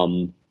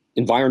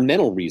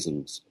 Environmental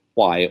reasons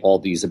why all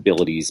these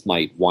abilities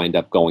might wind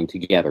up going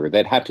together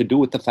that have to do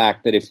with the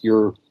fact that if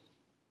you're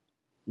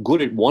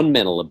good at one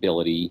mental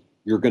ability,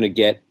 you're going to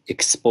get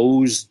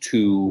exposed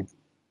to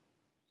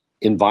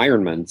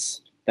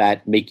environments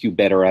that make you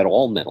better at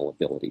all mental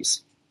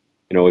abilities.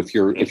 You know, if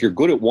you're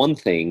good at one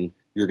thing,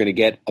 you're going to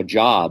get a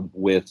job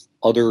with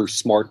other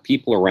smart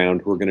people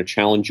around who are going to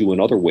challenge you in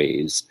other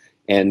ways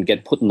and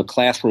get put in the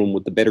classroom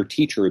with the better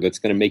teacher that's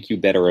going to make you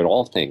better at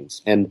all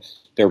things. And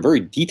there are very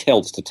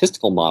detailed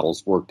statistical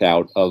models worked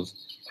out of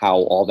how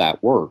all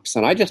that works.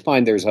 And I just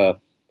find it's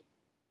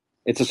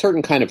a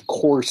certain kind of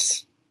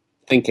coarse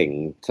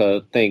thinking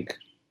to think,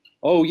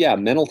 oh yeah,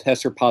 mental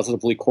tests are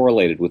positively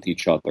correlated with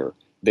each other.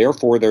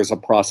 Therefore, there's a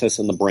process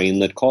in the brain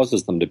that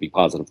causes them to be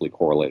positively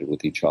correlated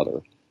with each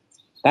other.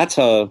 That's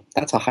a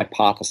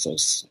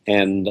hypothesis,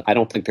 and I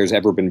don't think there's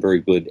ever been very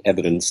good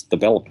evidence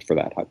developed for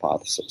that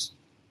hypothesis.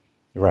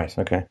 Right,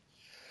 okay.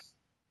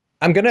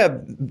 I'm going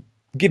to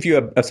give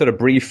you a sort of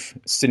brief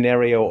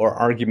scenario or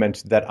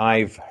argument that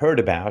I've heard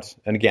about,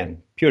 and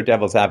again, pure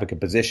devil's advocate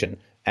position.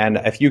 And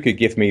if you could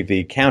give me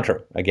the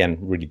counter, again,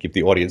 really give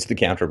the audience the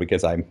counter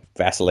because I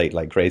vacillate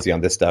like crazy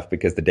on this stuff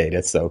because the data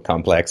is so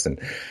complex and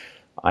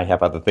I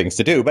have other things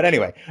to do. But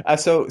anyway,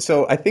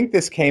 so I think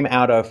this came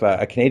out of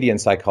a Canadian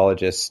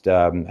psychologist.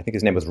 I think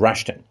his name was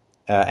Rushton.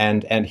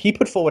 And he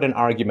put forward an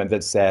argument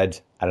that said,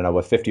 I don't know,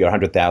 50 or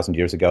 100,000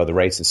 years ago, the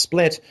race is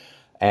split.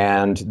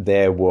 And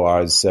there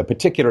was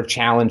particular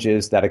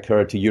challenges that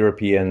occurred to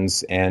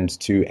Europeans and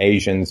to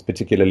Asians,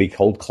 particularly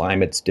cold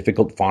climates,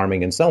 difficult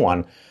farming, and so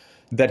on,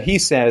 that he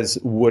says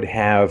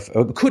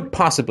could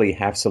possibly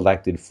have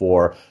selected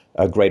for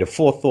a greater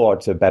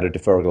forethought, a better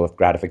deferral of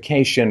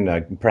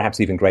gratification, perhaps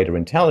even greater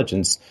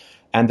intelligence,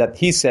 and that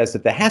he says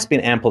that there has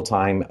been ample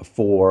time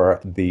for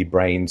the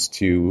brains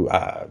to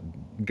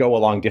go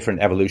along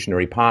different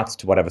evolutionary paths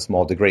to whatever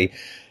small degree.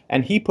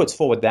 And he puts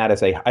forward that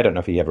as I don't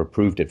know if he ever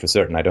proved it for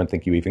certain, I don't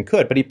think you even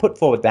could, but he put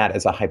forward that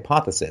as a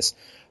hypothesis.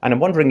 And I'm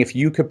wondering if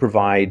you could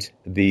provide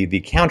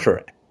the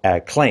counter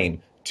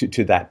claim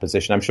to that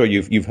position. I'm sure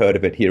you've heard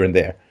of it here and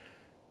there.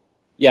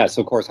 Yes,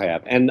 of course I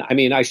have. And I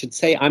mean, I should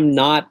say I'm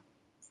not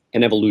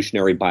an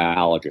evolutionary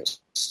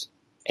biologist.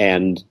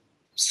 And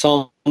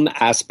some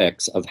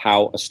aspects of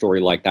how a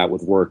story like that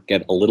would work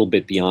get a little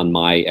bit beyond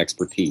my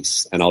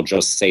expertise. And I'll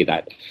just say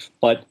that.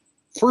 But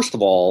first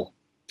of all,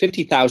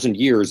 50,000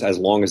 years, as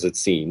long as it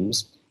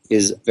seems,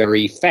 is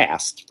very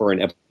fast for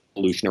an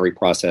evolutionary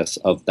process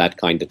of that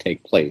kind to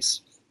take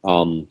place.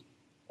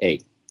 A.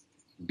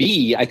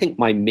 B, I think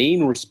my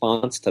main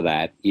response to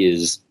that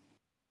is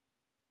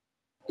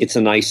it's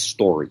a nice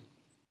story.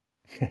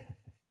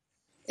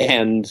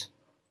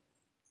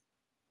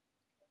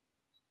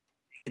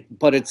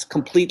 But it's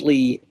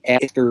completely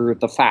after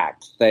the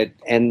fact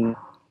and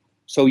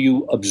so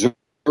you observe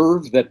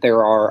that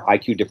there are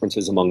IQ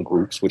differences among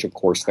groups, which of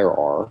course there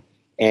are,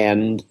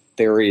 and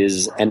there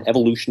is an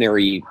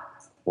evolutionary,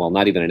 well,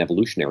 not even an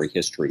evolutionary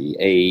history,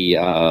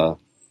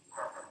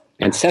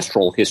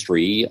 ancestral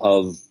history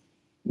of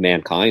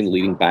mankind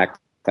leading back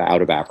to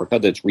out of Africa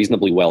that's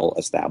reasonably well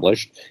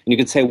established. And you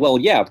could say, well,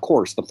 yeah, of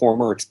course, the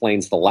former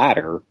explains the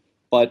latter,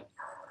 but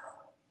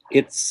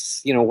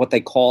it's, what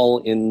they call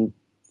in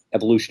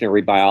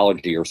evolutionary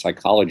biology or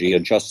psychology a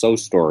just so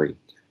story.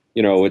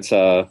 It's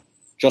a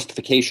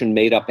justification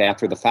made up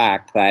after the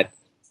fact that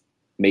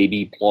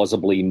maybe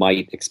plausibly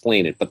might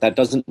explain it, but that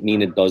doesn't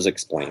mean it does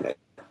explain it.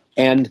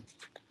 And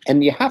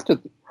you have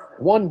to,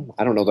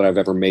 I don't know that I've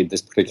ever made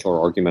this particular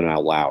argument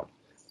out loud,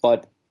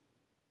 but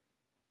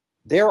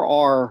there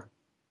are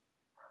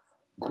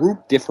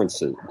group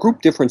differences.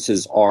 Group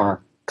differences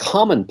are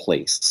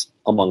commonplace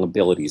among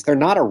abilities. They're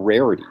not a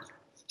rarity.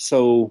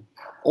 So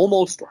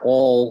almost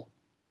all,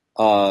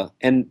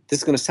 and this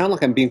is going to sound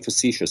like I'm being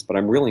facetious, but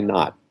I'm really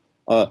not.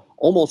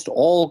 Almost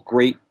all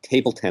great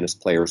table tennis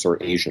players are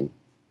Asian.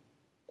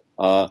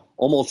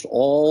 Almost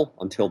all,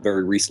 until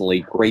very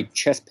recently, great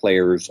chess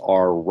players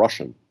are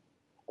Russian.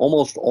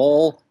 Almost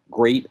all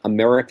great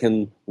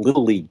American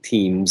Little League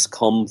teams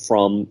come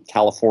from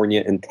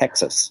California and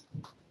Texas.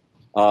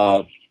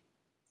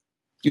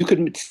 You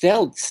could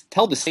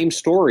tell the same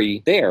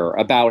story there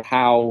about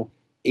how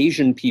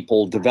Asian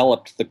people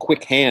developed the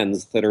quick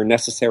hands that are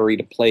necessary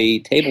to play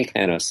table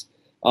tennis.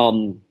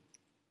 But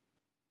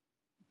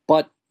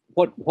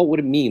what would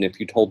it mean if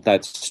you told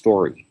that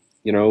story?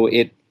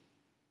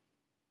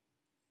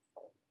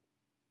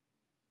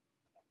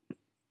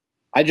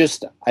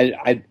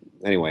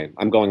 Anyway,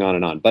 I'm going on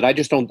and on, but I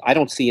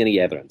don't see any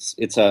evidence.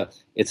 It's a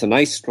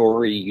nice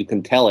story. You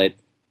can tell it,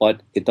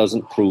 but it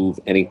doesn't prove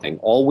anything.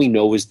 All we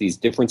know is these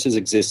differences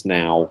exist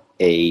now,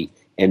 A,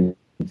 and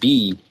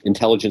B,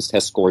 intelligence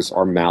test scores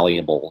are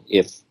malleable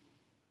if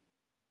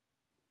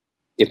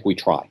we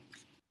try.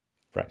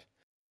 Right.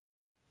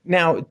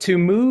 Now, to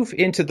move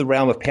into the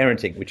realm of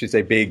parenting, which is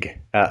a big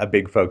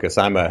focus.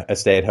 I'm a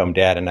stay-at-home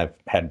dad, and I've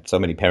had so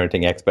many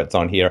parenting experts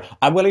on here.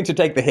 I'm willing to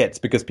take the hits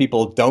because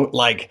people don't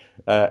like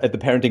the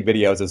parenting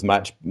videos as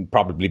much,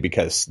 probably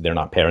because they're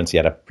not parents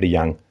yet, a pretty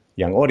young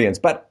audience.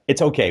 But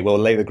it's okay. We'll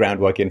lay the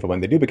groundwork in for when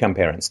they do become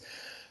parents.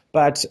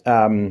 But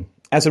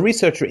as a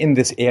researcher in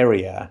this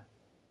area,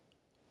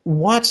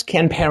 what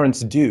can parents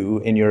do,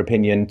 in your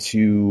opinion,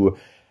 to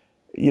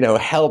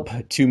help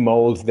to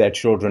mold their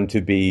children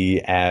to be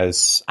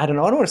as, I don't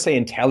know, I don't want to say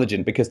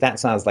intelligent because that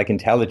sounds like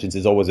intelligence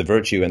is always a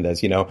virtue and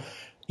there's,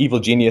 evil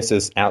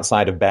geniuses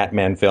outside of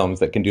Batman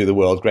films that can do the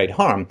world great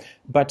harm,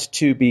 but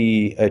to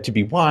be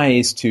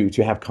wise, to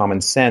have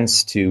common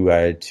sense,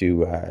 to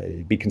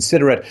be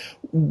considerate.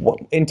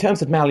 In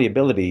terms of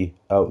malleability,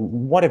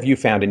 what have you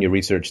found in your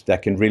research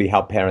that can really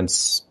help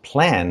parents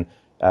plan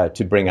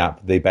to bring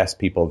up the best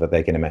people that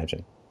they can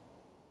imagine?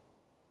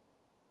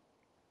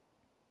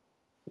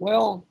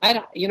 Well, I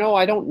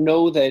don't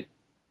know that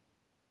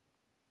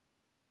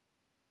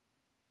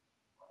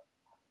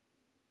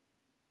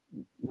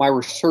my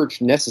research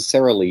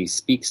necessarily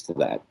speaks to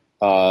that.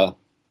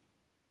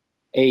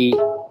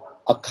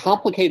 A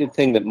complicated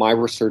thing that my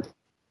research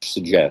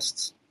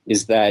suggests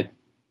is that,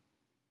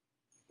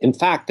 in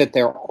fact, that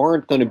there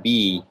aren't going to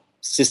be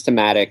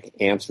systematic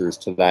answers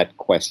to that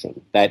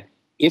question. That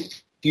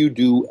if you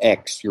do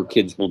X, your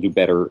kids will do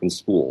better in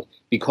school.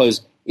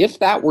 Because if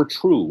that were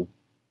true,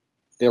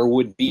 there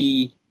would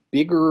be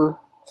bigger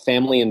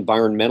family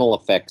environmental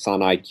effects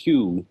on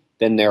IQ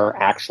than there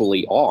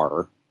actually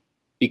are,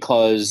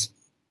 because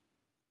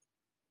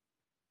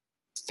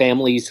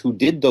families who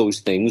did those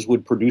things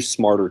would produce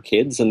smarter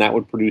kids, and that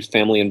would produce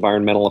family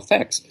environmental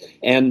effects.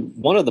 And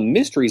one of the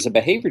mysteries of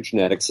behavior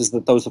genetics is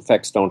that those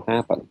effects don't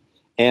happen.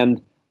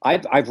 And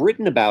I've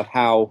written about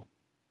how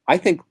I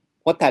think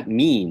what that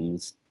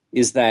means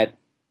is that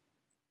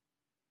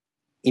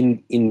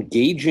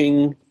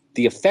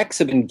the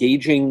effects of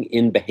engaging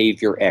in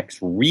behavior X,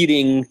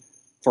 reading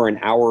for an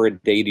hour a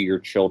day to your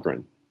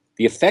children,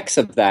 the effects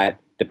of that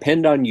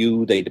depend on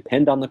you, they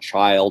depend on the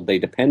child, they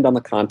depend on the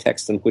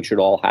context in which it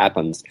all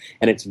happens.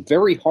 And it's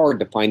very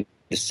hard to find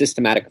a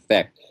systematic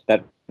effect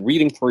that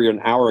reading for an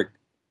hour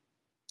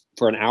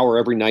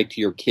every night to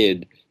your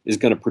kid is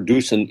going to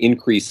produce an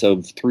increase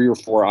of 3 or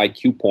 4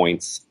 IQ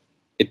points.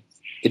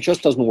 It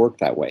just doesn't work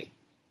that way.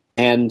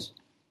 And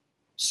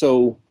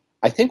so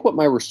I think what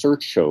my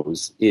research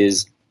shows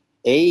is,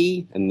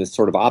 and it's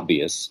sort of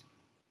obvious,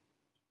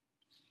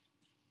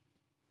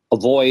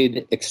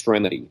 avoid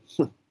extremity.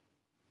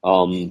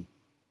 And,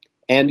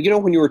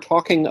 when you were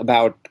talking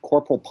about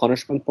corporal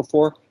punishment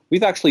before,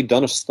 we've actually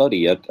done a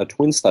study, a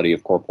twin study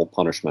of corporal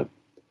punishment.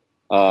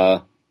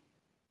 It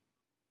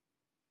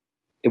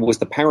was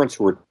the parents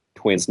who were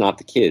twins, not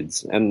the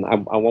kids. And I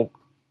won't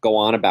go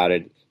on about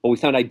it, but we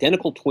found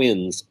identical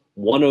twins,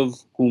 one of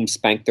whom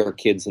spanked their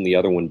kids and the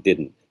other one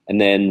didn't, and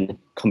then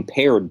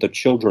compared the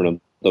children of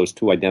those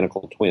two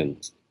identical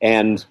twins.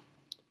 And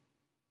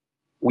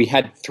we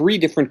had 3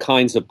 different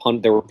kinds of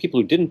there were people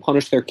who didn't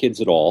punish their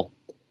kids at all,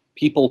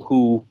 people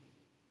who,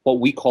 what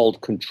we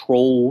called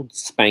controlled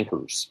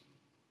spankers,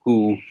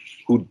 who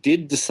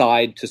did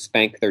decide to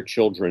spank their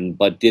children,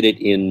 but did it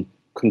in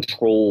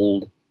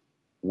controlled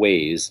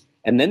ways.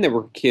 And then there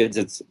were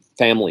kids,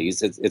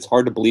 families, it's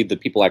hard to believe that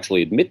people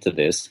actually admit to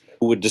this,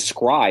 who would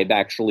describe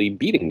actually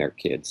beating their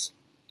kids.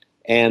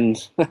 And,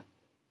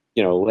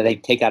 they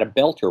take out a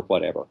belt or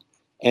whatever.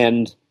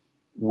 And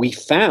we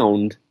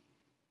found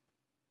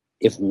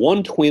if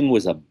one twin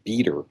was a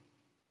beater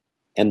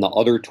and the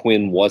other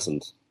twin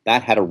wasn't,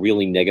 that had a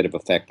really negative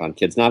effect on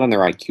kids, not on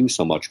their IQ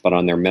so much, but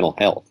on their mental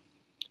health.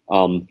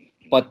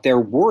 But there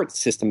were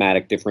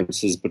systematic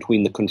differences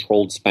between the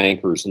controlled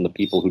spankers and the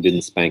people who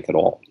didn't spank at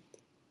all.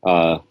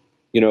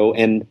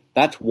 And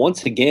that's,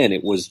 once again,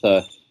 it was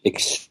the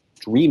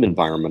extreme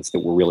environments that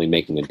were really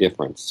making a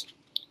difference.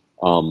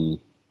 Do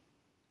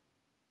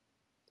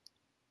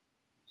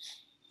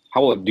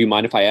you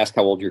mind if I ask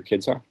how old your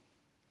kids are?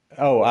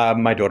 Oh,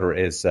 my daughter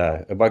is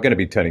going to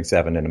be turning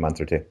 7 in a month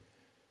or 2.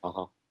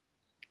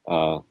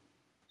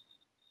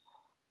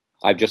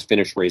 I've just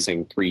finished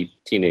raising 3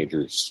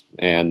 teenagers,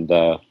 and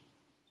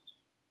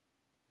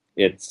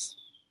it's,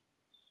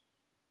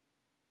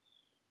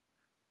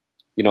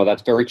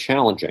 that's very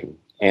challenging.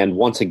 And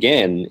once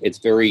again, it's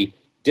very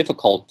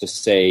difficult to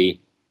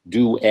say,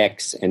 do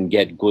X and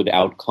get good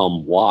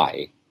outcome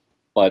Y.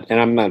 And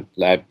I'm not,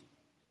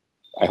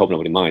 I hope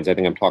nobody minds. I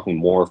think I'm talking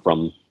more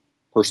from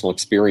personal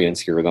experience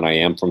here than I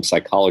am from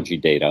psychology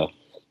data.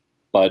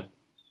 But,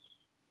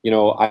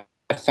 I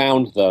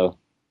found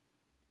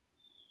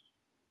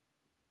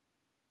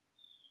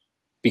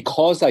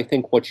because I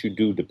think what you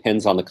do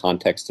depends on the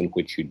context in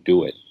which you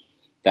do it,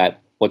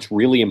 that what's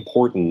really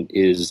important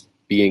is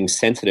being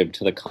sensitive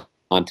to the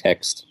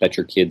context that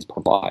your kids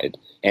provide.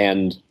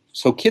 And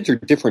so kids are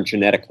different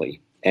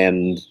genetically,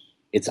 and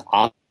it's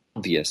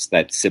obvious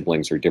that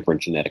siblings are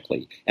different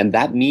genetically. And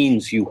that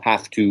means you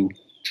have to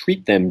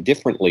treat them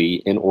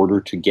differently in order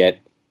to get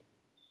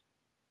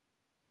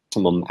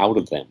maximum out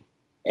of them.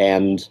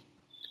 And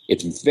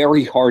It's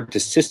very hard to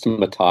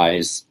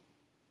systematize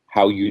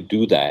how you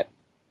do that.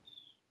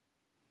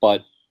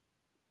 But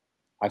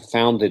I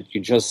found that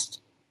you just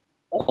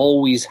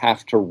always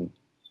have to,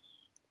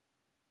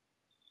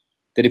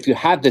 that if you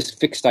have this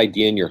fixed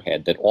idea in your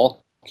head that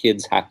all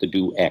kids have to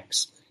do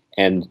X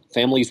and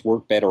families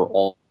work better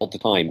all the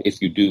time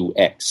if you do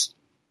X,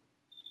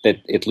 that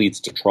it leads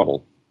to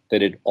trouble.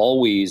 That it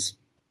always,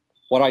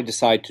 what I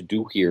decide to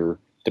do here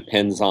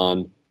depends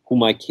on who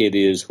my kid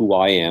is, who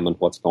I am, and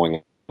what's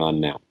going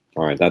on now.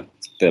 All right, that's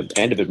the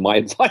end of it. My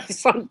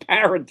advice on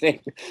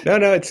parenting.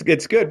 No,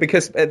 it's good,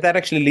 because that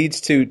actually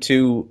leads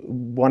to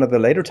one of the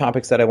later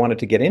topics that I wanted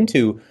to get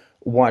into,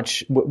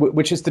 which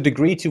is the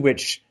degree to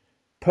which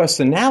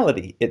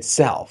personality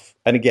itself,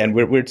 and again,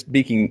 we're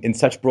speaking in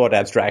such broad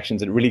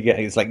abstractions, it really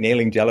is like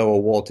nailing Jello a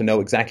wall to know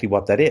exactly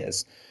what that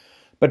is.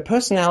 But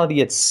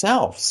personality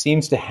itself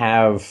seems to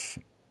have,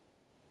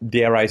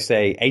 dare I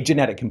say, a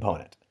genetic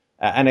component.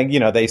 And,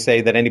 they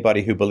say that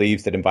anybody who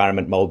believes that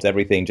environment molds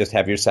everything, just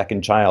have your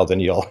second child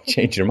and you'll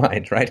change your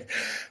mind, right?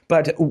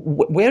 But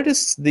where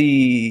does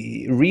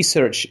the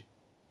research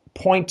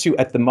point to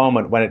at the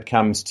moment when it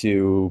comes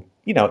to,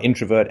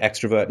 introvert,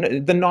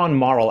 extrovert, the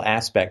non-moral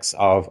aspects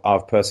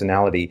of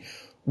personality?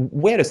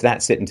 Where does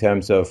that sit in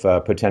terms of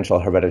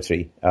potential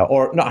hereditary,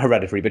 or not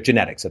hereditary, but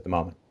genetics at the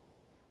moment?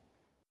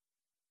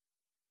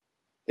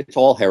 It's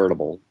all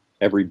heritable.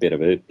 Every bit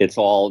of it. It's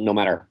all, no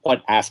matter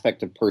what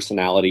aspect of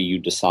personality you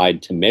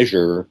decide to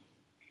measure,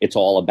 it's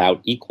all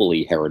about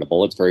equally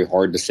heritable. It's very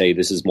hard to say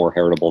this is more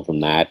heritable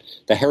than that.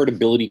 The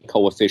heritability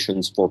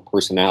coefficients for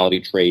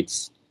personality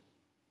traits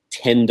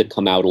tend to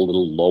come out a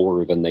little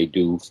lower than they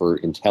do for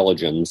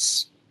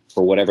intelligence,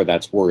 for whatever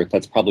that's worth.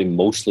 That's probably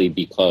mostly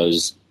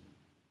because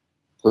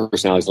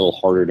personality is a little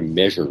harder to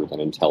measure than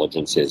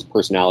intelligence is.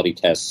 Personality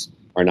tests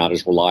are not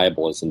as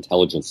reliable as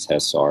intelligence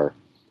tests are.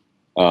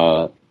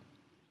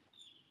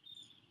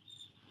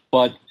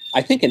 But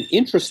I think an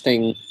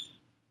interesting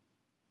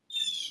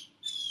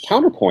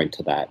counterpoint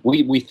to that,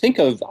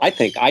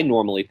 I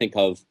normally think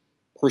of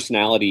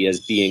personality as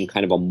being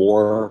kind of a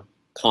more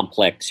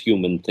complex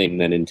human thing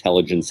than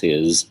intelligence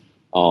is.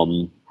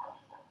 And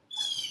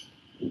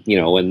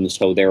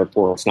so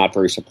therefore it's not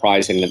very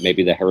surprising that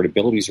maybe the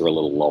heritabilities are a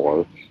little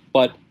lower.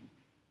 But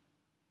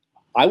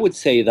I would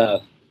say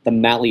the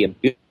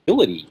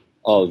malleability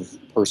of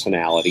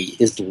personality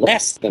is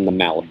less than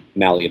the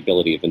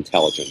malleability of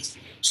intelligence.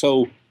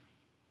 So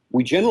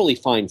we generally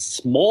find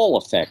small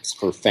effects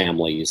for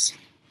families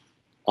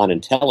on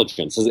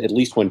intelligence, at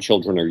least when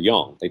children are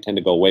young. They tend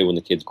to go away when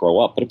the kids grow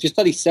up. But if you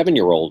study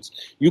 7-year-olds,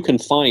 you can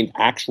find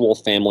actual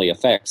family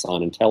effects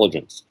on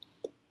intelligence.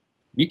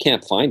 You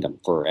can't find them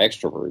for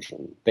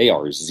extroversion. They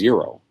are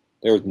zero.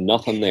 There's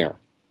nothing there.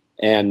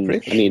 And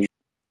I mean,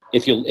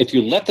 if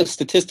you let the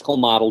statistical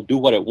model do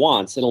what it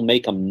wants, it'll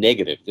make them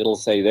negative. It'll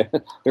say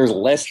that there's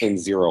less than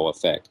zero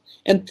effect.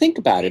 And think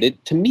about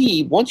it. To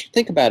me, once you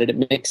think about it,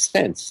 it makes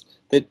sense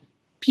that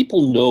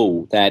people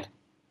know that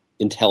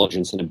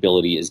intelligence and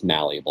ability is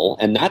malleable,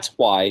 and that's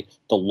why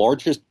the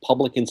largest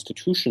public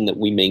institution that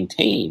we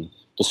maintain,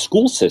 the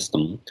school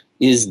system,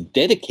 is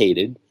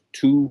dedicated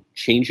to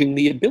changing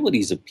the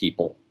abilities of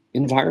people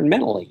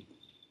environmentally.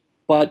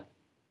 But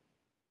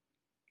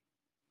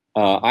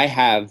I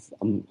have,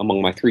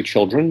 among my 3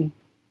 children,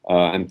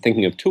 I'm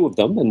thinking of 2 of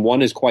them, and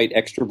one is quite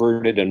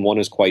extroverted and one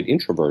is quite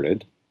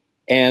introverted,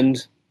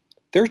 and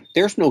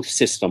there's no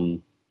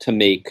system to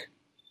make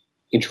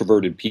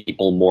introverted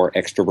people more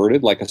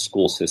extroverted like a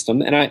school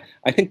system. And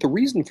I think the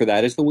reason for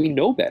that is that we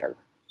know better.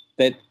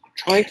 That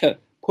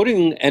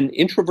putting an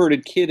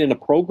introverted kid in a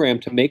program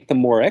to make them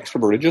more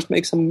extroverted just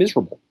makes them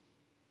miserable.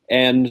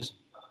 And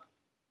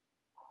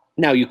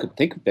now you could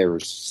think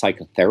there's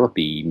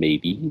psychotherapy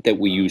maybe that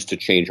we use to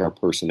change our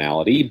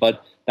personality,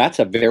 but that's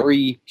a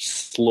very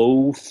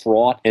slow,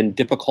 fraught, and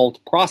difficult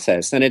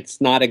process. And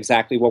it's not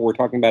exactly what we're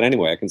talking about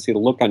anyway. I can see the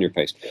look on your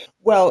face.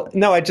 Well,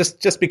 no, I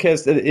just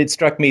because it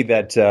struck me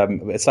that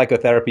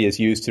psychotherapy is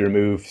used to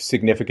remove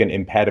significant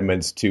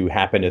impediments to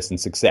happiness and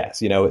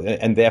success,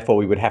 and therefore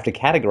we would have to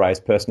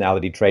categorize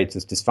personality traits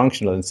as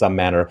dysfunctional in some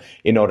manner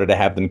in order to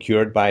have them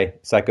cured by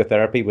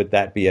psychotherapy. Would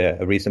that be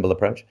a reasonable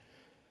approach?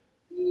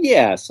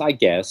 Yes, I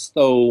guess.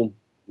 Though,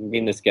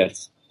 this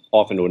gets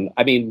often.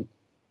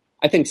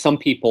 I think some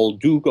people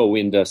do go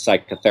into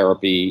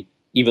psychotherapy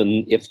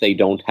even if they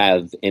don't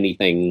have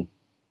anything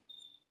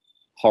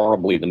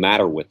horribly the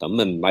matter with them.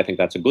 And I think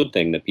that's a good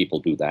thing that people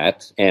do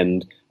that.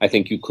 And I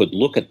think you could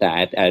look at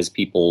that as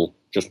people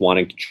just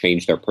wanting to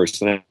change their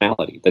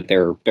personality, that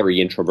they're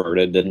very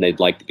introverted and they'd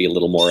like to be a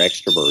little more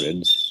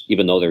extroverted,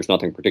 even though there's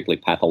nothing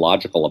particularly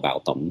pathological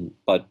about them.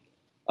 But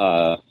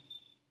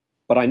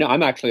I know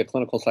I'm actually a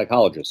clinical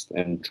psychologist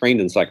and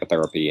trained in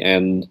psychotherapy,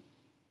 and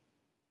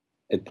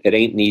it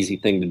ain't an easy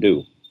thing to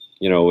do.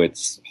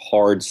 It's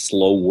hard,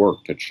 slow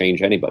work to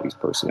change anybody's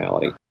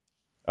personality.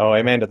 Oh,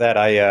 amen to that.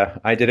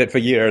 I did it for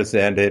years,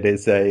 and it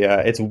is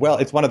it's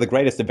one of the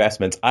greatest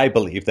investments I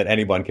believe that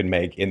anyone can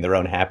make in their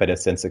own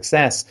happiness and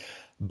success.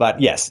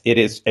 But yes, it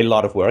is a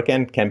lot of work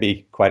and can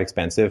be quite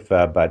expensive,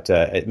 but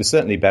it was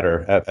certainly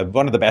better.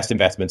 One of the best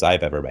investments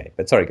I've ever made.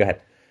 But sorry, go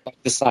ahead.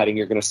 Deciding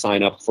you're going to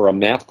sign up for a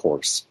math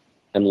course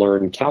and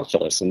learn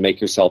calculus and make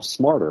yourself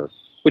smarter,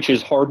 which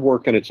is hard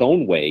work in its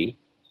own way,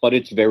 but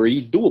it's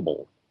very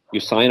doable. You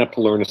sign up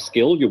to learn a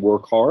skill, you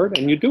work hard,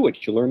 and you do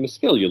it. You learn the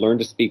skill. You learn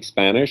to speak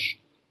Spanish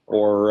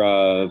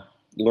or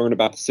learn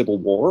about the Civil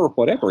War or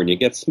whatever, and you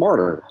get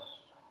smarter.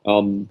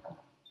 I'm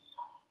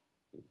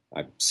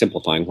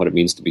simplifying what it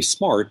means to be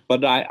smart,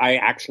 but I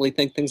actually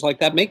think things like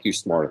that make you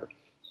smarter.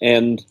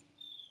 And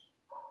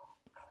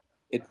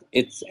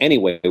it's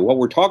anyway, what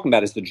we're talking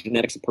about is the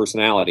genetics of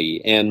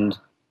personality. And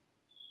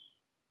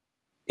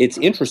it's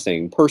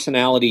interesting.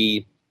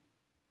 Personality,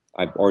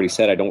 I've already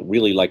said I don't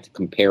really like to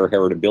compare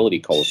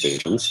heritability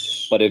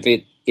coefficients, but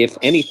if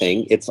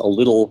anything, it's a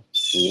little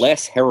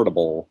less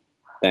heritable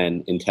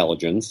than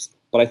intelligence,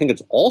 but I think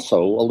it's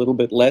also a little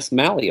bit less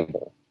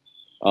malleable.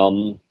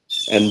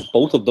 And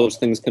both of those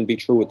things can be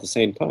true at the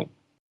same time.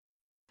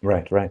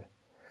 Right.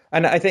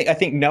 And I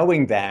think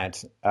knowing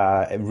that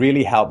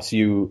really helps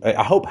you.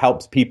 I hope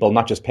helps people,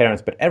 not just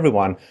parents, but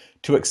everyone,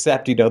 to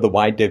accept, the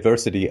wide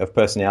diversity of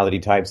personality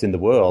types in the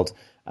world.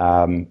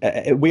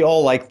 We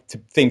all like to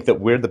think that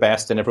we're the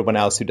best, and everyone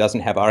else who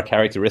doesn't have our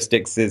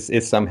characteristics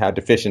is somehow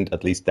deficient.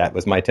 At least that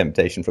was my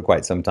temptation for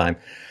quite some time.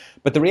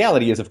 But the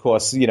reality is, of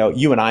course,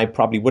 you and I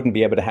probably wouldn't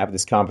be able to have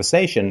this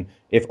conversation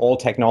if all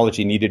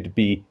technology needed to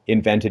be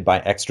invented by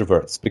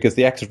extroverts, because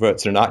the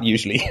extroverts are not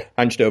usually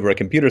hunched over a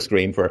computer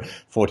screen for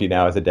 14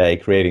 hours a day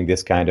creating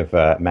this kind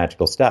of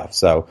magical stuff.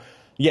 So,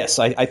 yes,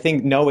 I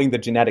think knowing the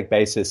genetic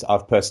basis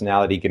of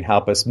personality can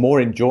help us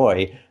more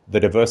enjoy the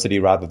diversity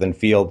rather than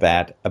feel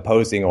that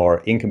opposing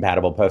or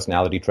incompatible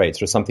personality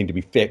traits are something to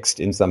be fixed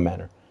in some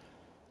manner.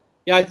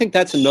 Yeah, I think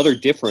that's another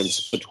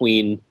difference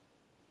between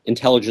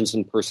intelligence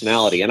and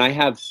personality. And I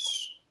have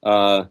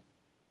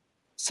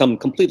some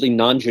completely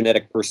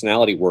non-genetic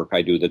personality work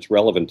I do that's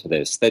relevant to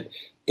this, that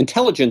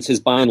intelligence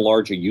is by and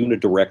large a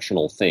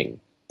unidirectional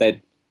thing, that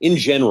in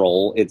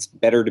general, it's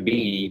better to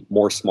be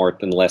more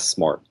smart than less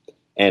smart.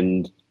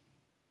 And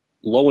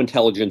low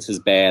intelligence is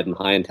bad and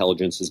high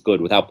intelligence is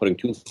good without putting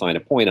too fine a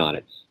point on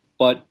it.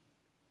 But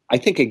I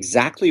think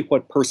exactly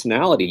what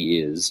personality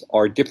is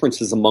are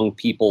differences among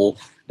people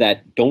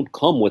that don't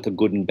come with a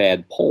good and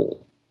bad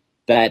pole.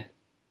 That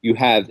you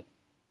have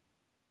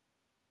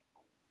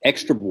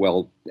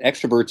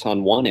extroverts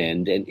on one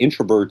end and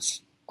introverts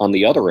on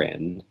the other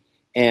end,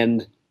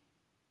 and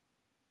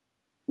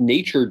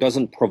nature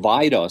doesn't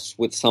provide us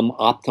with some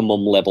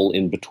optimum level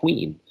in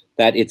between,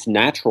 that it's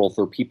natural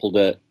for people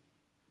to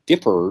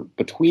differ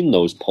between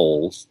those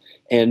poles,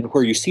 and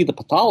where you see the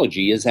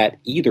pathology is at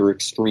either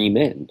extreme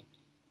end.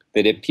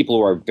 That if people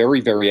who are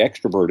very, very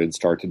extroverted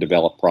start to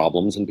develop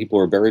problems, and people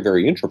who are very,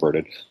 very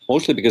introverted,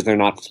 mostly because they're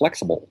not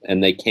flexible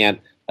and they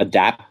can't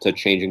adapt to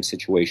changing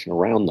situation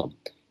around them.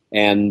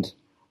 And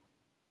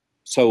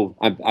so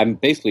I'm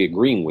basically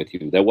agreeing with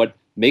you that what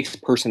makes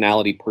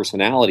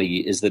personality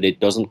is that it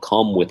doesn't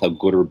come with a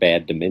good or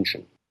bad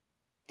dimension.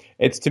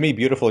 It's, to me,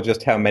 beautiful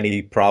just how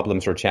many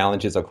problems or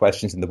challenges or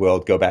questions in the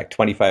world go back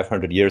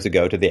 2,500 years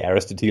ago to the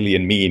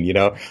Aristotelian mean,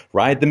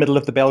 ride the middle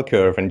of the bell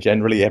curve and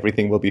generally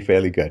everything will be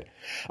fairly good.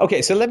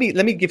 Okay, so let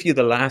me give you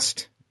the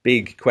last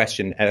big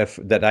question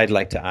that I'd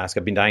like to ask.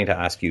 I've been dying to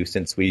ask you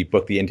since we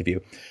booked the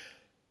interview.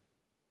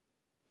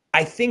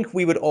 I think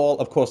we would all,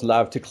 of course,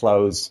 love to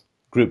close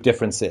group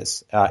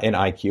differences in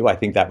IQ. I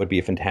think that would be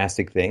a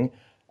fantastic thing.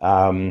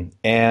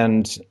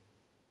 And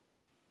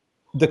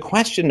the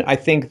question I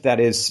think that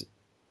is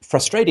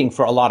frustrating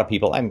for a lot of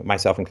people, I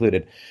myself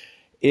included,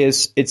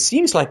 is it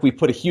seems like we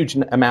put a huge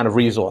amount of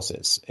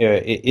resources,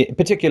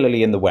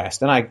 particularly in the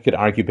West, and I could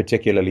argue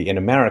particularly in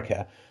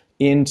America,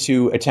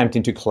 into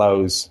attempting to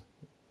close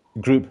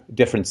group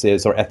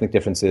differences or ethnic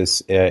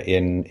differences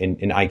in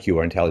IQ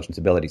or intelligence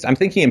abilities. I'm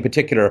thinking in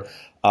particular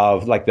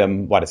of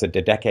a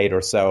decade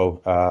or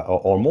so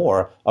or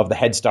more of the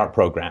Head Start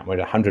program, where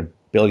 $100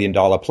 billion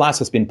plus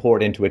has been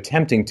poured into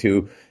attempting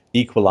to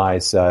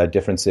equalize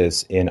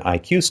differences in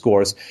IQ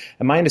scores.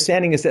 And my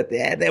understanding is that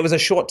there was a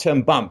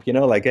short-term bump,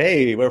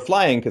 hey, we're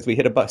flying because we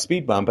hit a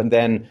speed bump. And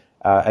then,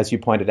 as you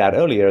pointed out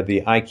earlier,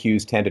 the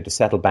IQs tended to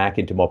settle back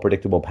into more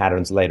predictable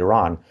patterns later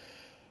on.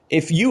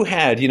 If you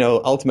had,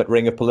 ultimate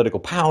ring of political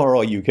power,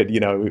 or you could,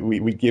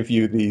 we give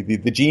you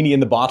the genie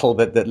in the bottle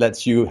that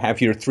lets you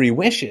have your three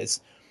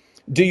wishes,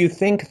 do you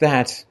think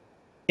that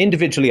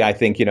individually, I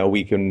think,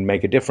 we can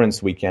make a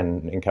difference. We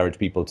can encourage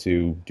people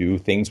to do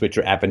things which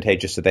are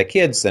advantageous to their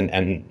kids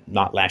and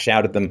not lash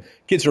out at them.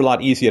 Kids are a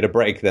lot easier to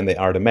break than they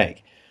are to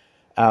make.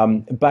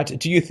 But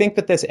do you think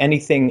that there's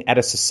anything at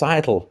a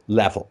societal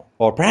level,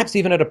 or perhaps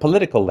even at a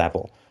political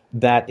level,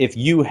 that if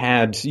you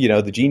had,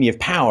 the genie of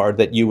power,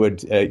 that you would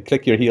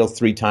click your heels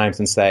 3 times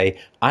and say,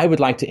 I would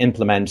like to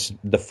implement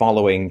the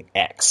following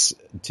X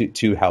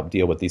to help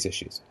deal with these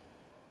issues?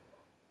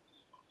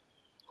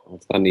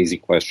 It's not an easy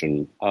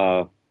question.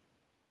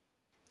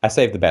 I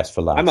saved the best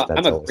for last.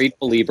 I'm a great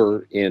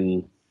believer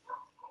in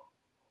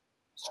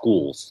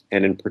schools,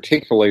 and in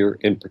particular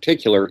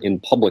in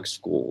public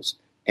schools,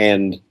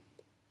 and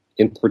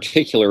in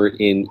particular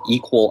in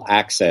equal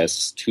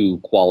access to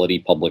quality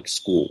public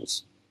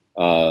schools.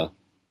 They're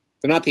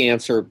not the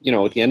answer.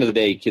 At the end of the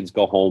day, kids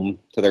go home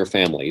to their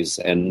families,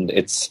 and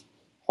it's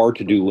hard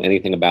to do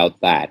anything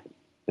about that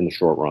in the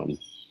short run.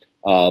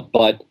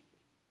 But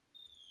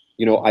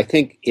I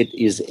think it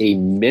is a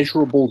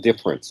measurable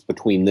difference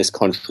between this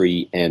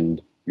country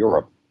and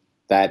Europe,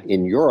 that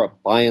in Europe,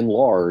 by and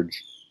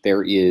large,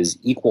 there is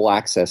equal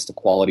access to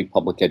quality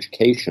public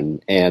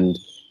education. And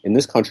in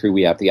this country,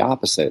 we have the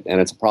opposite.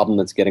 And it's a problem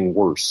that's getting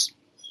worse.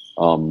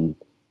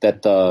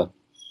 That the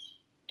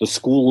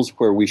schools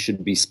where we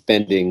should be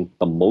spending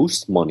the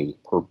most money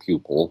per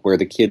pupil, where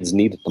the kids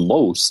need it the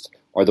most,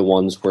 are the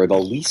ones where the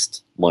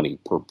least money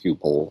per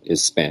pupil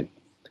is spent.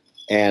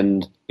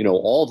 And,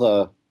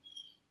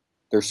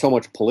 there's so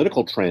much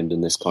political trend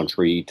in this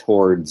country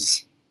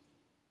towards,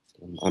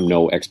 I'm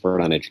no expert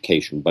on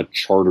education, but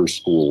charter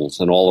schools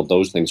and all of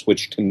those things,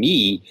 which to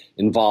me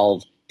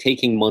involve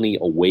taking money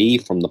away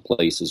from the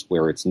places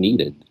where it's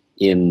needed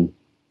in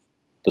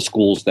the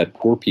schools that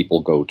poor people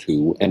go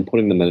to and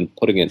putting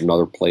it in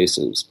other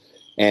places.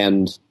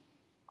 And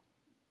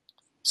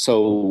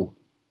so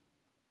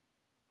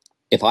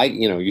if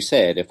you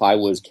said, if I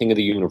was king of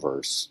the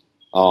universe,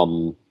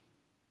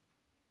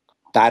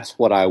 that's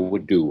what I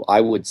would do.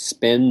 I would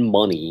spend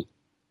money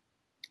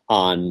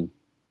on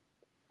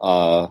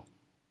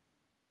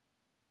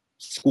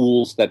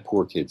schools that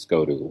poor kids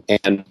go to.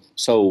 And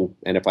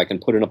if I can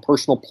put in a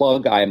personal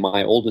plug,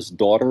 my oldest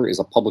daughter is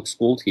a public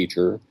school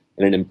teacher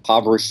in an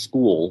impoverished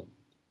school,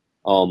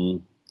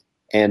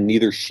 and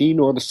neither she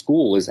nor the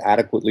school is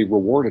adequately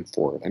rewarded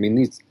for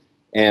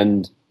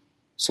it.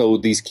 So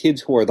these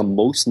kids who are the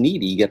most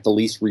needy get the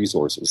least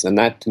resources, and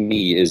that to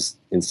me is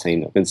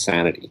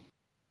insanity.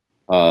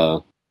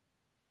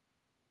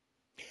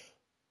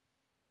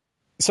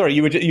 Sorry,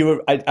 you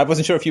were. I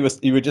wasn't sure if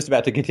you were just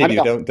about to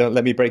continue. Don't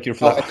let me break your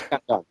flow.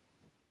 No,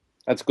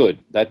 that's good.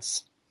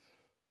 That's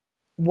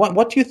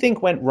what do you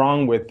think went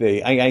wrong with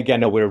the? I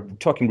know we're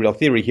talking real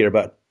theory here,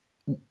 but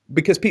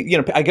because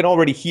I can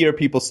already hear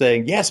people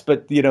saying yes,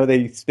 but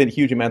they spent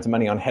huge amounts of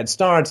money on Head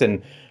Start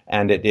and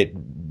it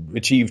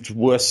achieved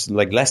less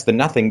than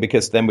nothing,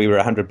 because then we were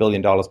 $100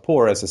 billion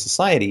poor as a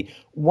society.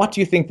 What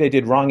do you think they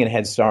did wrong in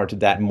Head Start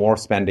that more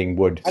spending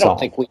would solve? I don't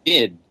think we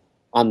did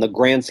on the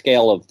grand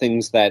scale of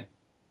things that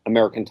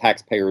American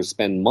taxpayers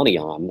spend money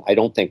on. I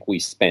don't think we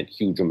spent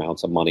huge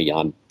amounts of money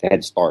on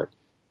Head Start.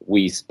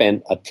 We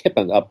spent a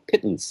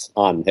pittance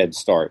on Head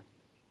Start.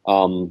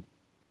 And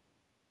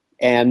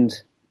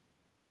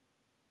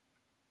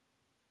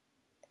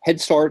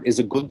Head Start is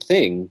a good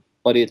thing,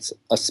 but it's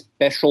a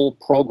special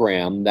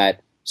program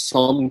that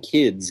some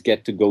kids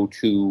get to go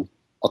to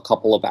a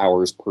couple of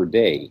hours per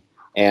day.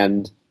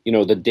 And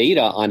the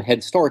data on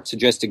Head Start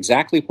suggests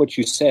exactly what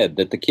you said,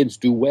 that the kids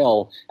do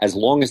well as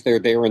long as they're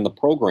there in the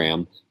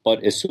program,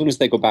 but as soon as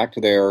they go back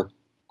to their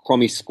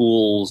crummy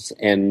schools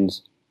and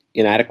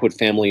inadequate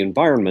family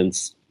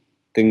environments,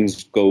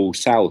 things go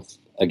south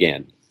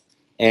again.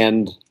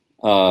 And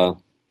that's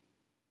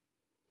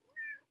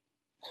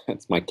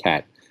my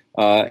cat.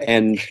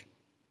 And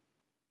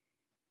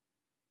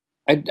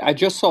I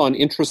just saw an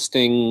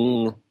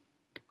interesting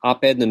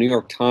op-ed in the New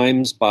York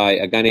Times by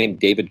a guy named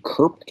David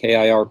Kirp,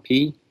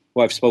 K-I-R-P,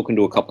 who I've spoken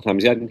to a couple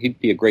times. He'd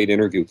be a great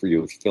interview for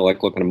you if you feel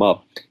like looking him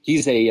up.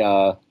 He's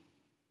a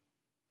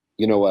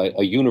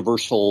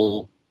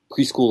universal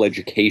preschool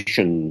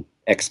education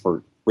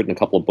expert, written a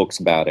couple of books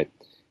about it.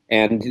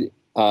 And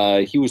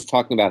he was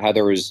talking about how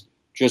there is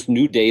just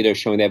new data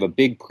showing they have a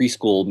big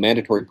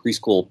mandatory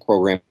preschool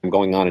program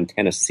going on in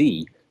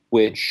Tennessee,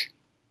 which,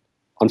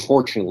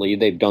 unfortunately,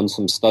 they've done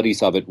some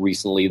studies of it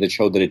recently that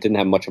showed that it didn't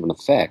have much of an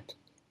effect.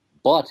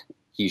 But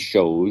he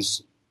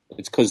shows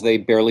it's because they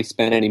barely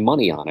spent any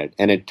money on it,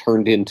 and it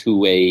turned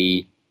into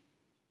a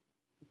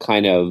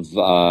kind of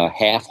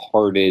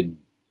half-hearted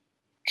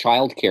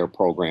childcare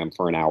program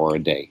for an hour a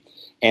day.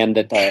 And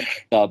that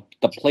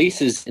the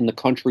places in the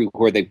country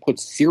where they put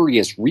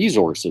serious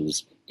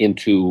resources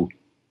into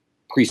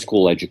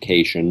preschool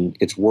education,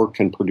 it's worked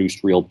and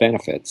produced real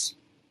benefits.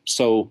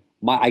 So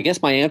I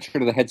guess my answer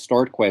to the Head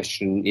Start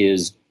question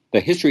is the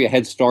history of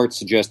Head Start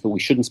suggests that we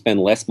shouldn't spend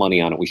less money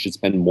on it. We should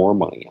spend more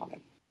money on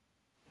it.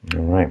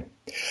 All right.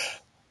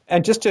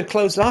 And just to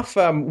close off,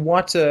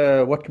 what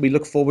can we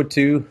look forward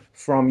to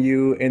from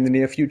you in the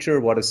near future?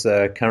 What is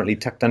currently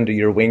tucked under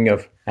your wing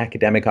of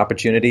academic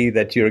opportunity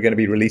that you're going to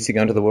be releasing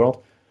onto the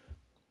world?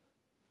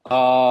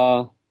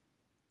 Well,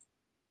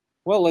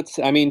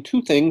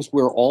 two things.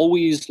 We're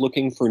always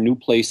looking for new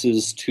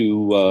places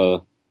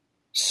to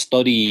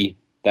study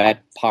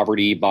that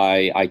poverty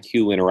by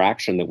IQ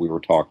interaction that we were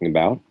talking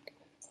about.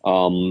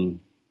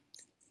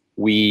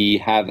 We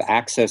have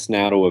access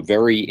now to a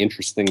very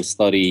interesting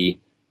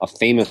study, a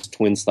famous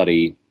twin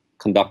study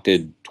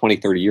conducted 20,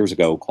 30 years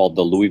ago called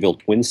the Louisville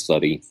Twin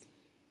Study,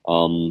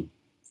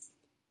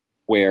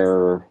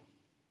 where,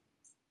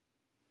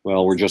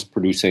 we're just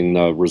producing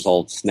the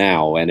results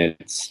now, and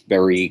it's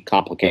very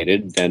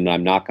complicated, and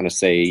I'm not going to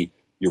say,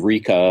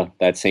 eureka,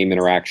 that same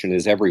interaction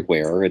is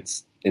everywhere.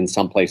 It's in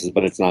some places,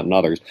 but it's not in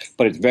others.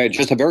 But it's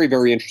just a very,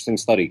 very interesting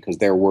study because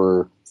there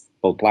were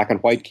both black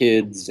and white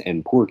kids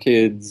and poor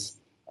kids,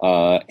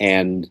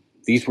 and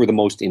these were the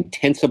most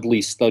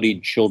intensively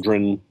studied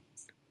children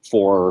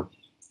for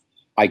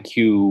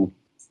IQ,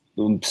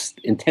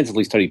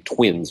 intensively studied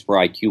twins for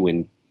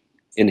IQ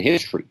in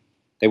history.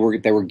 They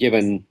were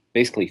given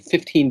basically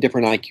 15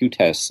 different IQ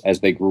tests as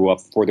they grew up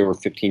before they were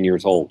 15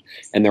 years old.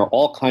 And there are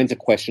all kinds of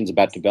questions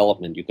about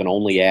development you can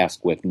only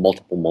ask with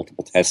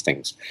multiple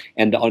testings.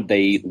 And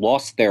they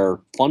lost their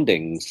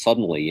funding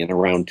suddenly in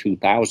around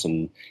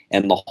 2000,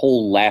 and the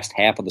whole last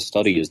half of the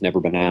study has never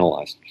been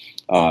analyzed.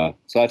 So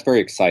that's very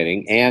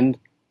exciting. And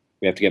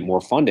we have to get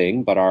more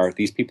funding, but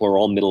these people are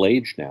all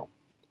middle-aged now.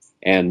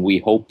 And we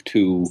hope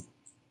to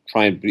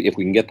try and, if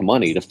we can get the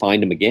money, to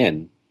find them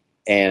again.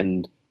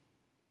 And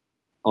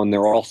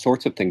there are all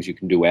sorts of things you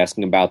can do,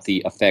 asking about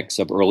the effects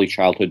of early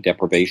childhood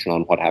deprivation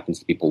on what happens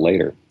to people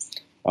later.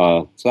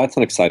 So that's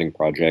an exciting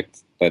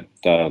project that,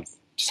 to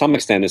some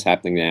extent, is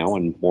happening now,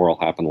 and more will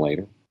happen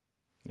later.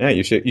 Yeah,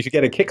 you should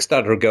get a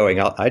Kickstarter going.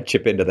 I'd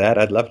chip into that.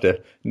 I'd love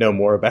to know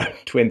more about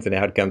twins and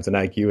outcomes and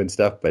IQ and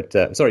stuff. But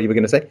sorry, you were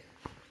going to say?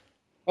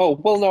 Oh,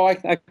 well, no, I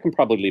can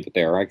probably leave it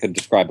there. I could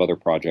describe other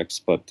projects,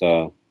 but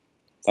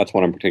that's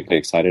what I'm particularly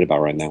excited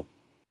about right now.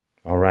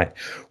 All right.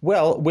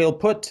 Well, we'll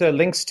put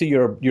links to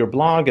your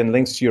blog and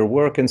links to your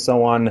work and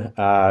so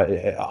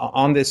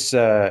on this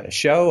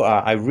show.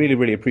 I really,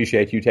 really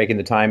appreciate you taking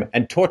the time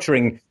and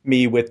torturing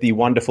me with the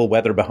wonderful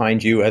weather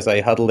behind you as I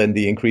huddle in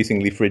the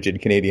increasingly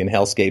frigid Canadian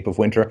hellscape of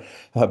winter.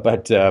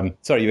 But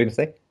sorry, you were going to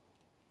say?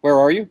 Where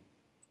are you?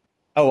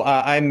 Oh,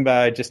 I'm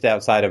just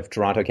outside of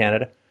Toronto,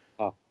 Canada.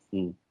 Oh.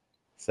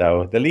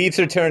 So the leaves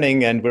are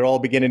turning and we're all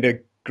beginning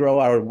to grow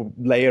our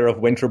layer of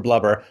winter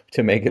blubber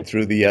to make it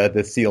through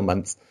the seal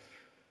months.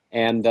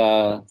 And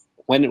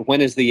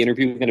when is the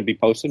interview going to be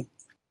posted?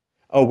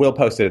 Oh, we'll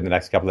post it in the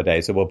next couple of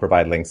days, so we'll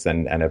provide links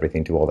and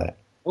everything to all that.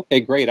 Okay,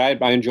 great.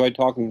 I enjoyed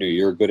talking to you.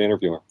 You're a good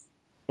interviewer.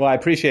 Well, I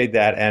appreciate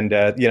that, and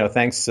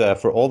thanks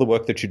for all the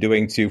work that you're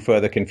doing to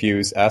further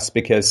confuse us,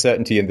 because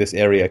certainty in this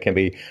area can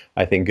be,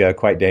 I think,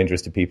 quite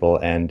dangerous to people.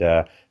 And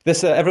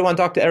everyone,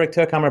 Dr. Eric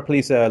Turkheimer,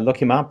 please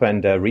look him up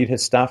and read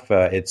his stuff.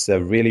 It's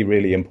really,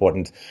 really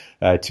important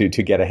to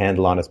get a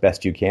handle on as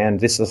best you can.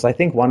 This is, I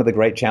think, one of the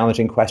great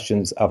challenging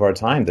questions of our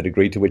time: the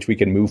degree to which we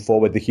can move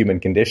forward the human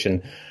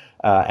condition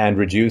and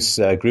reduce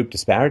group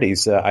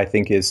disparities, I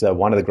think, is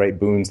one of the great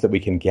boons that we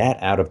can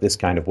get out of this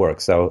kind of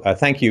work. So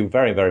thank you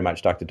very, very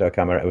much, Dr.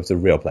 Turkheimer. It was a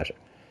real pleasure.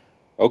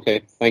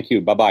 Okay. Thank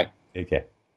you. Bye-bye. Take care.